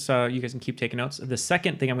right, and just you guys can keep taking notes. The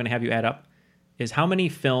second thing I'm going to have you add up is how many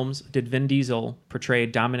films did Vin Diesel portray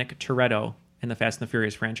Dominic Toretto in the Fast and the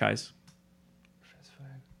Furious franchise?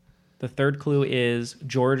 The third clue is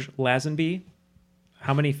George Lazenby.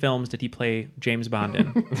 How many films did he play James Bond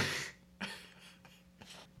in?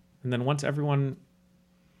 And then once everyone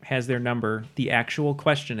has their number, the actual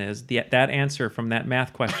question is, that answer from that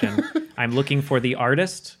math question, I'm looking for the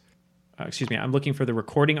artist, I'm looking for the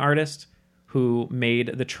recording artist who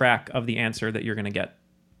made the track of the answer that you're going to get.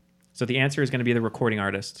 So the answer is going to be the recording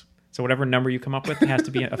artist. So whatever number you come up with, it has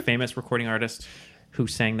to be a famous recording artist who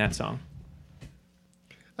sang that song.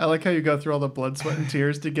 I like how you go through all the blood, sweat, and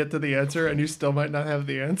tears to get to the answer, and you still might not have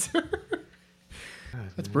the answer.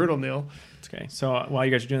 That's brutal, Neil. Okay, so while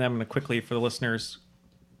you guys are doing that, I'm going to quickly, for the listeners,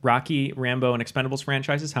 Rocky, Rambo, and Expendables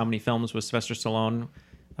franchises, how many films was Sylvester Stallone,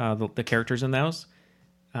 the characters in those?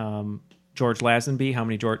 George Lazenby, how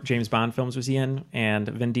many James Bond films was he in? And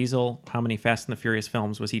Vin Diesel, how many Fast and the Furious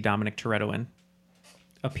films was he Dominic Toretto in?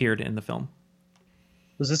 Appeared in the film.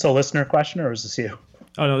 Was this a listener question, or was this you?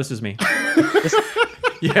 Oh, no, this is me.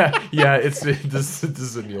 Yeah, this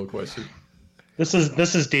is a Neil question. This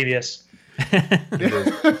is devious.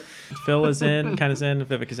 Phil is in, Ken is in,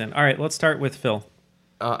 Vivek is in. All right, let's start with Phil.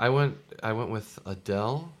 I went with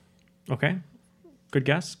Adele. Okay. Good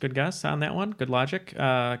guess on that one. Good logic.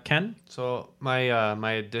 Ken? So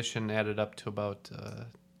my addition added up to about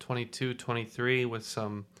 22, 23 with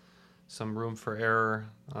some room for error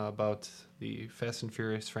about the Fast and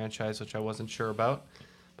Furious franchise, which I wasn't sure about.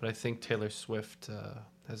 But I think Taylor Swift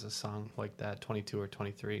has a song like that, 22 or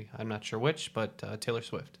 23. I'm not sure which, but Taylor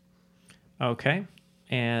Swift. Okay.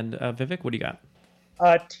 And Vivek, what do you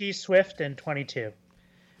got? T Swift and 22.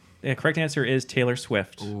 The correct answer is Taylor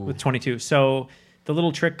Swift with 22. So the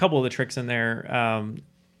little trick, couple of the tricks in there,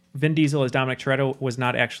 Vin Diesel as Dominic Toretto was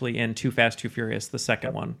not actually in Too Fast, Too Furious, the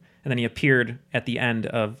second one. And then he appeared at the end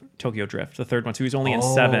of Tokyo Drift, the third one. So he was only in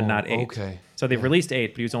 7, not 8. Okay. So they've released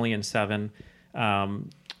 8, but he was only in 7.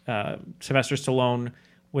 Sylvester Stallone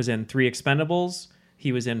was in 3 Expendables.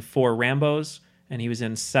 He was in 4 Rambos. And he was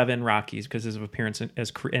in 7 Rockies because of his appearance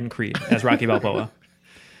in Creed as Rocky Balboa.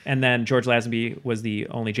 And then George Lazenby was the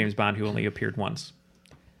only James Bond who only appeared once.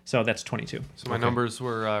 So that's 22. So my numbers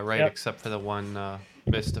were right, except for the one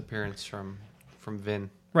missed appearance from Vin.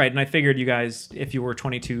 Right, and I figured you guys, if you were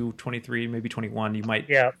 22, 23, maybe 21, you might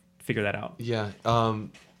figure that out. Yeah.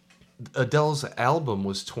 Adele's album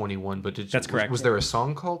was 21, but that's correct. Was there a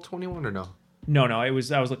song called 21 or no? No, it was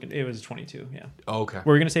 22, yeah. Oh, okay. What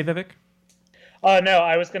were you going to say, Vivek? No,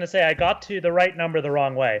 I was going to say I got to the right number the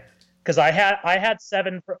wrong way because I had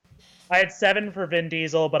 7 for Vin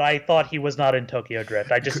Diesel, but I thought he was not in Tokyo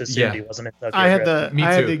Drift. I just assumed he wasn't in Tokyo Drift. I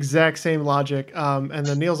had the exact same logic. And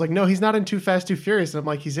then Neil's like, "No, he's not in Too Fast, Too Furious." And I'm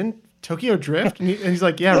like, "He's in Tokyo Drift," and he's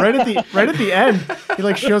like, "Yeah, right at the end, he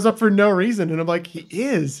like shows up for no reason." And I'm like, "He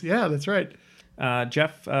is, yeah, that's right."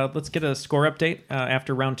 Jeff, let's get a score update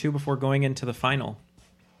after round 2 before going into the final.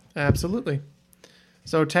 Absolutely.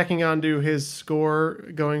 So tacking on to his score,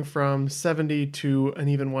 going from 70 to an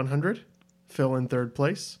even 100, Phil in third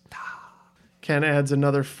place. Ken adds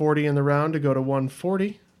another 40 in the round to go to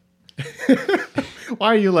 140. Why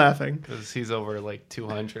are you laughing? Because he's over like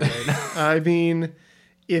 200 right now. I mean,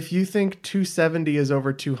 if you think 270 is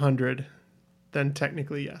over 200, then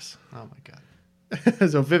technically yes. Oh my God.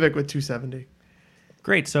 So Vivek with 270.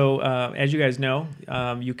 Great. So as you guys know,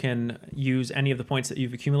 you can use any of the points that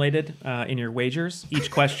you've accumulated in your wagers. Each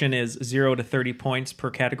question is 0 to 30 points per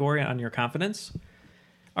category on your confidence.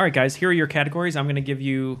 All right, guys, here are your categories. I'm going to give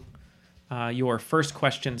you your first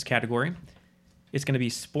questions category. It's going to be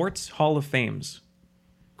Sports Hall of Fames.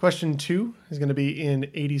 Question 2 is going to be in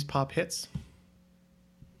 80s pop hits.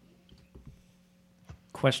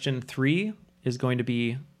 Question 3 is going to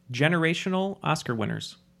be generational Oscar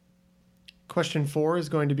winners. Question 4 is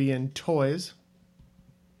going to be in toys.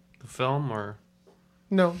 The film or?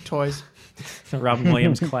 No, toys. The Robin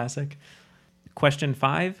Williams classic. Question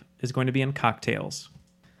 5 is going to be in cocktails.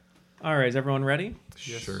 All right, is everyone ready?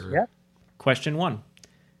 Sure. Yeah. Question 1.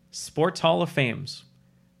 Sports Hall of Fames.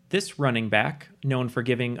 This running back, known for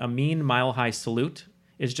giving a mean mile-high salute,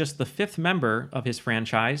 is just the 5th member of his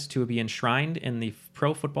franchise to be enshrined in the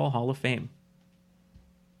Pro Football Hall of Fame.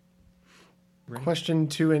 Ready? Question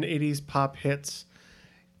 2 in 80s pop hits.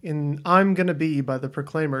 In I'm Gonna Be by the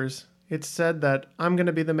Proclaimers, it's said that I'm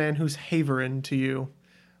gonna be the man who's haverin' to you.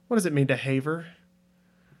 What does it mean to haver?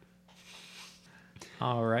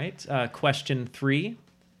 All right. Question 3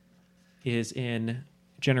 is in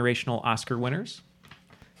generational Oscar winners.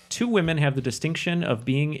 2 women have the distinction of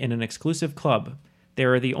being in an exclusive club. They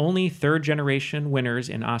are the only third-generation winners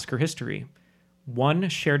in Oscar history. One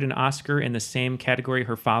shared an Oscar in the same category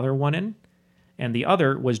her father won in, and the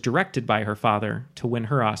other was directed by her father to win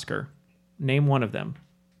her Oscar. Name one of them.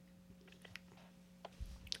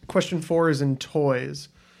 Question 4 is in toys.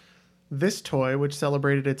 This toy, which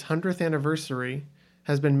celebrated its 100th anniversary,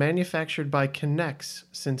 has been manufactured by K'NEX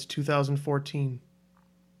since 2014.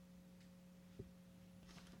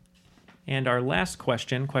 And our last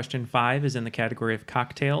question, question 5, is in the category of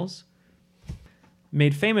cocktails.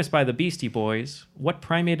 Made famous by the Beastie Boys, what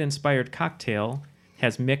primate-inspired cocktail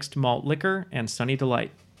has mixed malt liquor and Sunny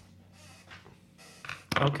Delight?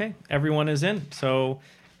 Okay, everyone is in. So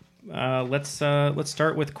let's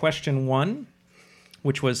start with question 1,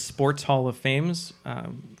 which was Sports Hall of Fames.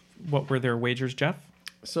 What were their wagers, Jeff?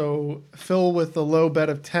 So Phil with the low bet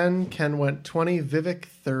of 10, Ken went 20, Vivek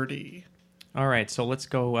 30. All right, so let's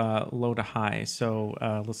go low to high. So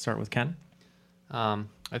let's start with Ken.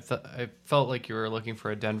 I felt like you were looking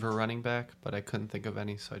for a Denver running back, but I couldn't think of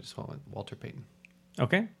any, so I just went with Walter Payton.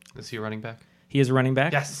 Okay. Is he a running back? He is a running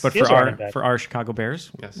back. Yes. But for our Chicago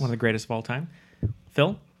Bears, yes, one of the greatest of all time.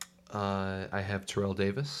 Phil? I have Terrell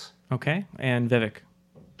Davis. Okay, and Vivek?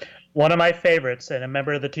 One of my favorites, and a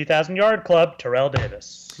member of the 2,000-yard club, Terrell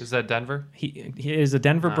Davis. Is that Denver? He is a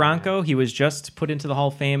Denver Bronco. Yeah. He was just put into the Hall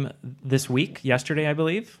of Fame this week, yesterday, I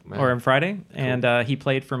believe, or on Friday. Cool. And he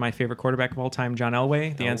played for my favorite quarterback of all time, John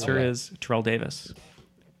Elway. The answer is Terrell Davis.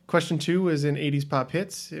 Question 2 is in 80s pop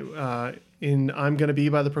hits. In I'm Gonna Be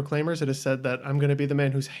by the Proclaimers, it is said that I'm gonna be the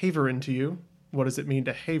man who's haverin' to you. What does it mean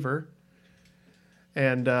to haver?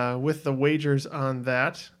 And with the wagers on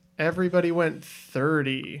that, everybody went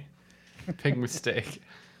 30. Big mistake.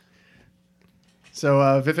 So,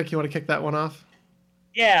 Vivek, you want to kick that one off?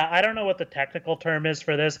 Yeah, I don't know what the technical term is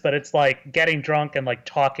for this, but it's like getting drunk and like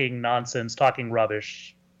talking nonsense, talking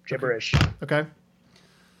rubbish, gibberish. Okay.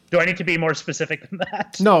 Do I need to be more specific than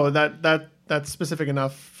that? No, that's specific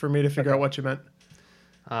enough for me to figure out what you meant.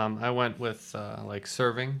 I went with like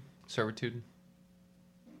servitude.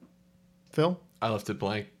 Phil? I left it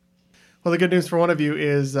blank. Well, the good news for one of you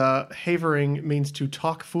is havering means to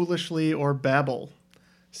talk foolishly or babble.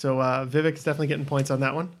 So Vivek's definitely getting points on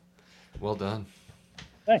that one. Well done.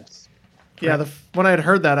 Thanks. Yeah, when I had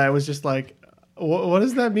heard that, I was just like, what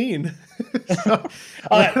does that mean?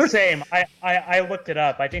 Same. I looked it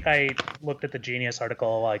up. I think I looked at the Genius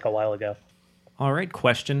article like a while ago. All right,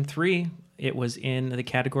 question 3. It was in the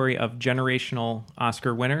category of generational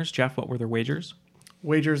Oscar winners. Jeff, what were their wagers?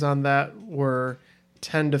 Wagers on that were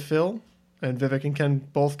 10 to Phil, and Vivek and Ken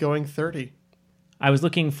both going 30. I was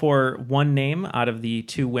looking for one name out of the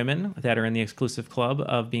 2 women that are in the exclusive club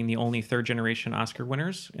of being the only third-generation Oscar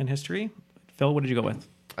winners in history. Phil, what did you go with?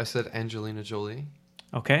 I said Angelina Jolie.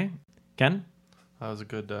 Okay. Ken? That was a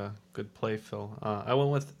good play, Phil. I went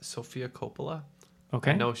with Sofia Coppola.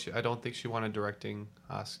 Okay. I don't think she won a directing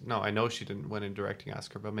Oscar. No, I know she didn't win a directing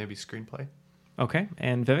Oscar, but maybe screenplay. Okay.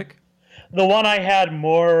 And Vivek? The one I had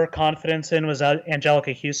more confidence in was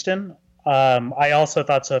Angelica Houston. I also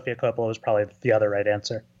thought Sofia Coppola was probably the other right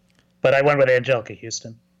answer, but I went with Angelica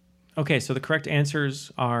Houston. Okay, so the correct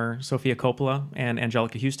answers are Sofia Coppola and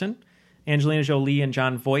Angelica Houston. Angelina Jolie and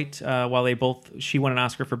Jon Voight, while she won an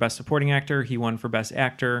Oscar for Best Supporting Actor, he won for Best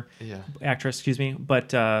Actress, excuse me,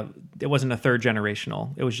 but it wasn't a third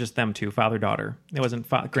generational. It was just them two, father-daughter. It wasn't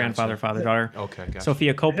grandfather, father-daughter. Okay, gotcha.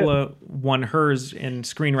 Sofia Coppola won hers in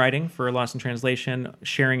screenwriting for Lost in Translation,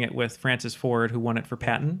 sharing it with Francis Ford, who won it for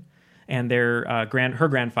Patton. And her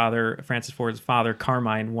grandfather, Francis Ford's father,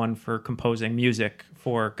 Carmine, won for composing music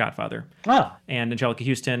for Godfather. Ah. And Angelica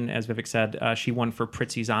Houston, as Vivek said, she won for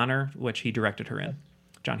Prizzi's Honor, which he directed her in.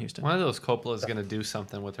 John Huston. One of those Coppola's going to do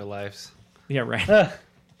something with their lives. Yeah, right.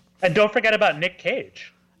 And don't forget about Nick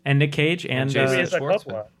Cage. And Nick Cage and Jason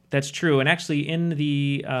Schwartzman. That's true. And actually, in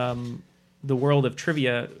the world of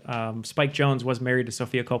trivia, Spike Jonze was married to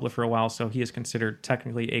Sofia Coppola for a while, so he is considered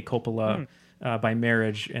technically a Coppola by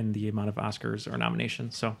marriage in the amount of Oscars or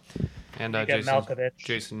nominations. So, and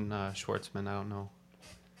Jason Schwartzman, I don't know.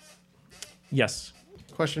 Yes.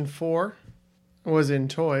 Question 4 was in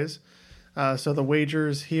toys. So the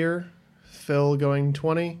wagers here, Phil going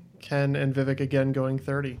 20, Ken and Vivek again going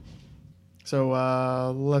 30.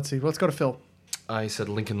 So let's see. Let's go to Phil. I said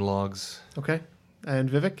Lincoln Logs. Okay. And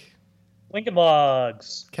Vivek? Lincoln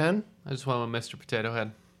Logs. Ken? I just went with Mr. Potato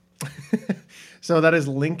Head. So that is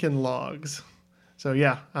Lincoln Logs. So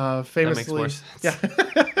yeah, famously. That makes more sense. Yeah.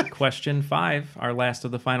 Question 5, our last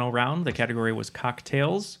of the final round. The category was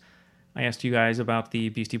cocktails. I asked you guys about the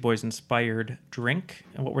Beastie Boys inspired drink.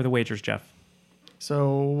 And what were the wagers, Jeff?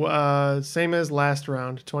 So same as last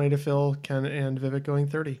round, 20 to Phil, Ken and Vivek going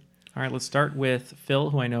 30. All right, let's start with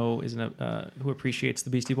Phil, who I know is who appreciates the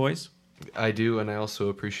Beastie Boys. I do, and I also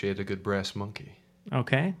appreciate a good brass monkey.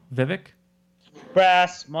 Okay, Vivek?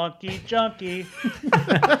 Brass monkey junkie.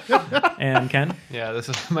 And Ken? Yeah, this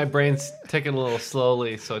is my brain's ticking a little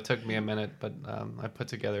slowly, so it took me a minute, but I put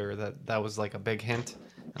together that was like a big hint,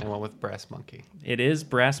 and I went with brass monkey. It is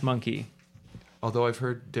brass monkey. Although I've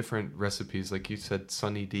heard different recipes, like you said,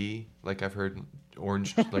 Sunny D. Like I've heard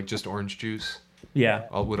orange, like just orange juice. Yeah,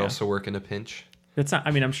 would also work in a pinch. It's not.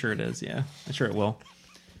 I mean, I'm sure it is. Yeah, I'm sure it will.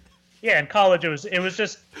 Yeah, in college it was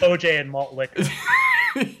just OJ and malt liquor.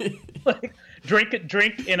 Like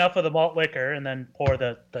drink enough of the malt liquor and then pour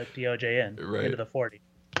the OJ into the 40.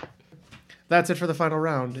 That's it for the final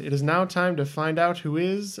round. It is now time to find out who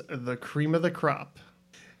is the cream of the crop.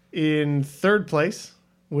 In third place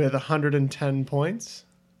with 110 points,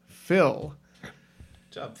 Phil. Good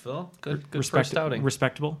job, Phil. Good first outing.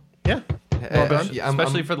 Respectable. Yeah. Well done.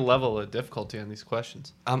 Especially for the level of difficulty on these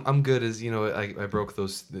questions. I'm good as I broke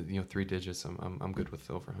those 3 digits. I'm good with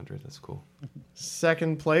over 100. That's cool.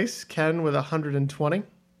 Second place, Ken with 120.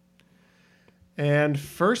 And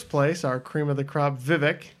first place, our cream of the crop,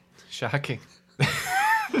 Vivek. Shocking.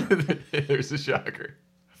 There's a shocker.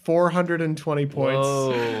 420 points.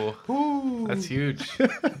 Whoa. That's huge.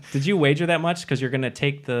 Did you wager that much? Because you're going to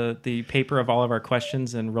take the paper of all of our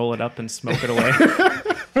questions and roll it up and smoke it away?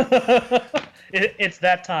 It's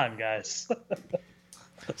that time, guys.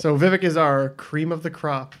 So Vivek is our cream of the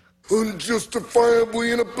crop.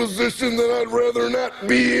 Unjustifiably in a position that I'd rather not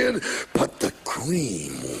be in, but the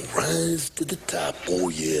cream will rise to the top. Oh,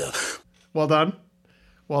 yeah. Well done.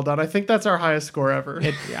 Well done. I think that's our highest score ever.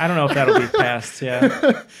 I don't know if that'll be passed,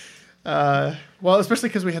 yeah. Well, especially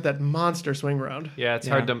because we had that monster swing round. Yeah, it's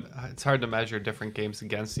hard to measure different games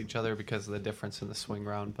against each other because of the difference in the swing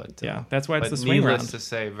round. But yeah, that's why it's the swing round. Needless to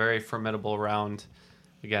say, very formidable round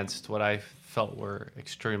against what I felt were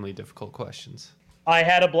extremely difficult questions. I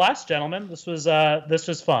had a blast, gentlemen. This was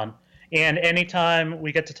fun. And anytime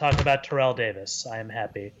we get to talk about Terrell Davis, I am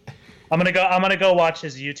happy. I'm gonna go watch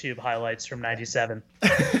his YouTube highlights from '97.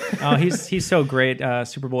 Oh, he's so great.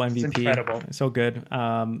 Super Bowl MVP. It's incredible. So good.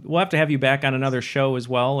 We'll have to have you back on another show as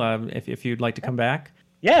well, if you'd like to come back.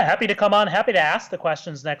 Yeah, happy to come on. Happy to ask the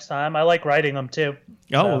questions next time. I like writing them too.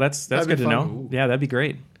 Oh, well, that's good to know. Ooh. Yeah, that'd be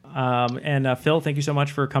great. And Phil, thank you so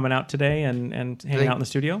much for coming out today and hanging out in the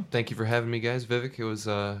studio. Thank you for having me, guys. Vivek, it was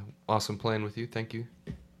awesome playing with you. Thank you.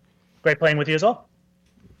 Great playing with you as well.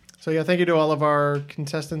 So yeah, thank you to all of our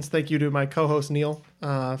contestants. Thank you to my co-host Neil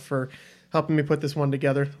for helping me put this one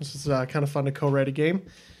together. This is kind of fun to co-write a game.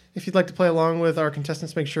 If you'd like to play along with our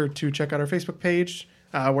contestants, make sure to check out our Facebook page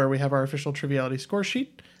where we have our official Triviality score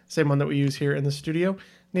sheet, same one that we use here in the studio.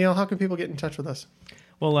 Neil, how can people get in touch with us?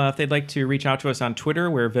 Well, if they'd like to reach out to us on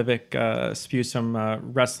Twitter, where Vivek spews some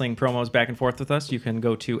wrestling promos back and forth with us, you can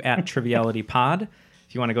go to @TrivialityPod.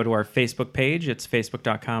 If you want to go to our Facebook page, it's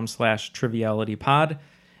facebook.com/TrivialityPod.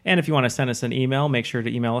 And if you want to send us an email, make sure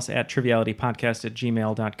to email us at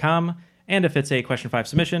trivialitypodcast@gmail.com. And if it's a Question 5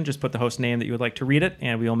 submission, just put the host name that you would like to read it,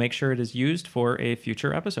 and we will make sure it is used for a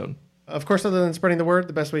future episode. Of course, other than spreading the word,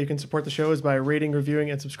 the best way you can support the show is by rating, reviewing,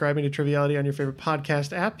 and subscribing to Triviality on your favorite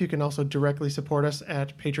podcast app. You can also directly support us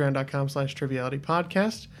at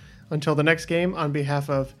patreon.com/trivialitypodcast. Until the next game, on behalf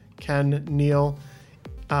of Ken, Neil,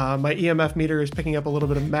 my EMF meter is picking up a little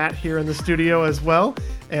bit of Matt here in the studio as well.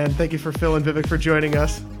 And thank you for Phil and Vivek for joining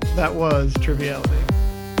us. That was Triviality.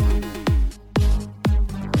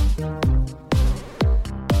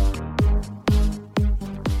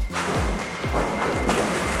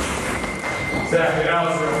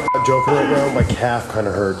 I'm joking right now. My calf kind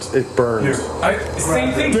of hurts. It burns.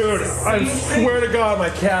 Same thing. Dude, I swear to God, my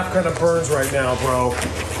calf kind of burns right now, bro.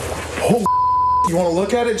 Holy you want to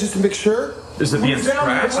look at it just to make sure? Is it being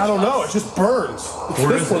scratched? I don't know. It just burns. It's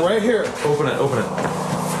this one right here. Open it. Hold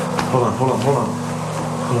on.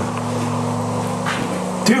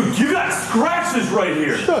 Dude, you got scratches right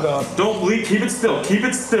here. Shut up. Don't bleed. Keep it still.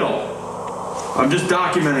 I'm just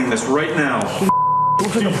documenting this right now.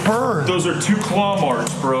 Looks like a burn. Those are 2 claw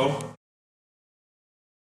marks, bro.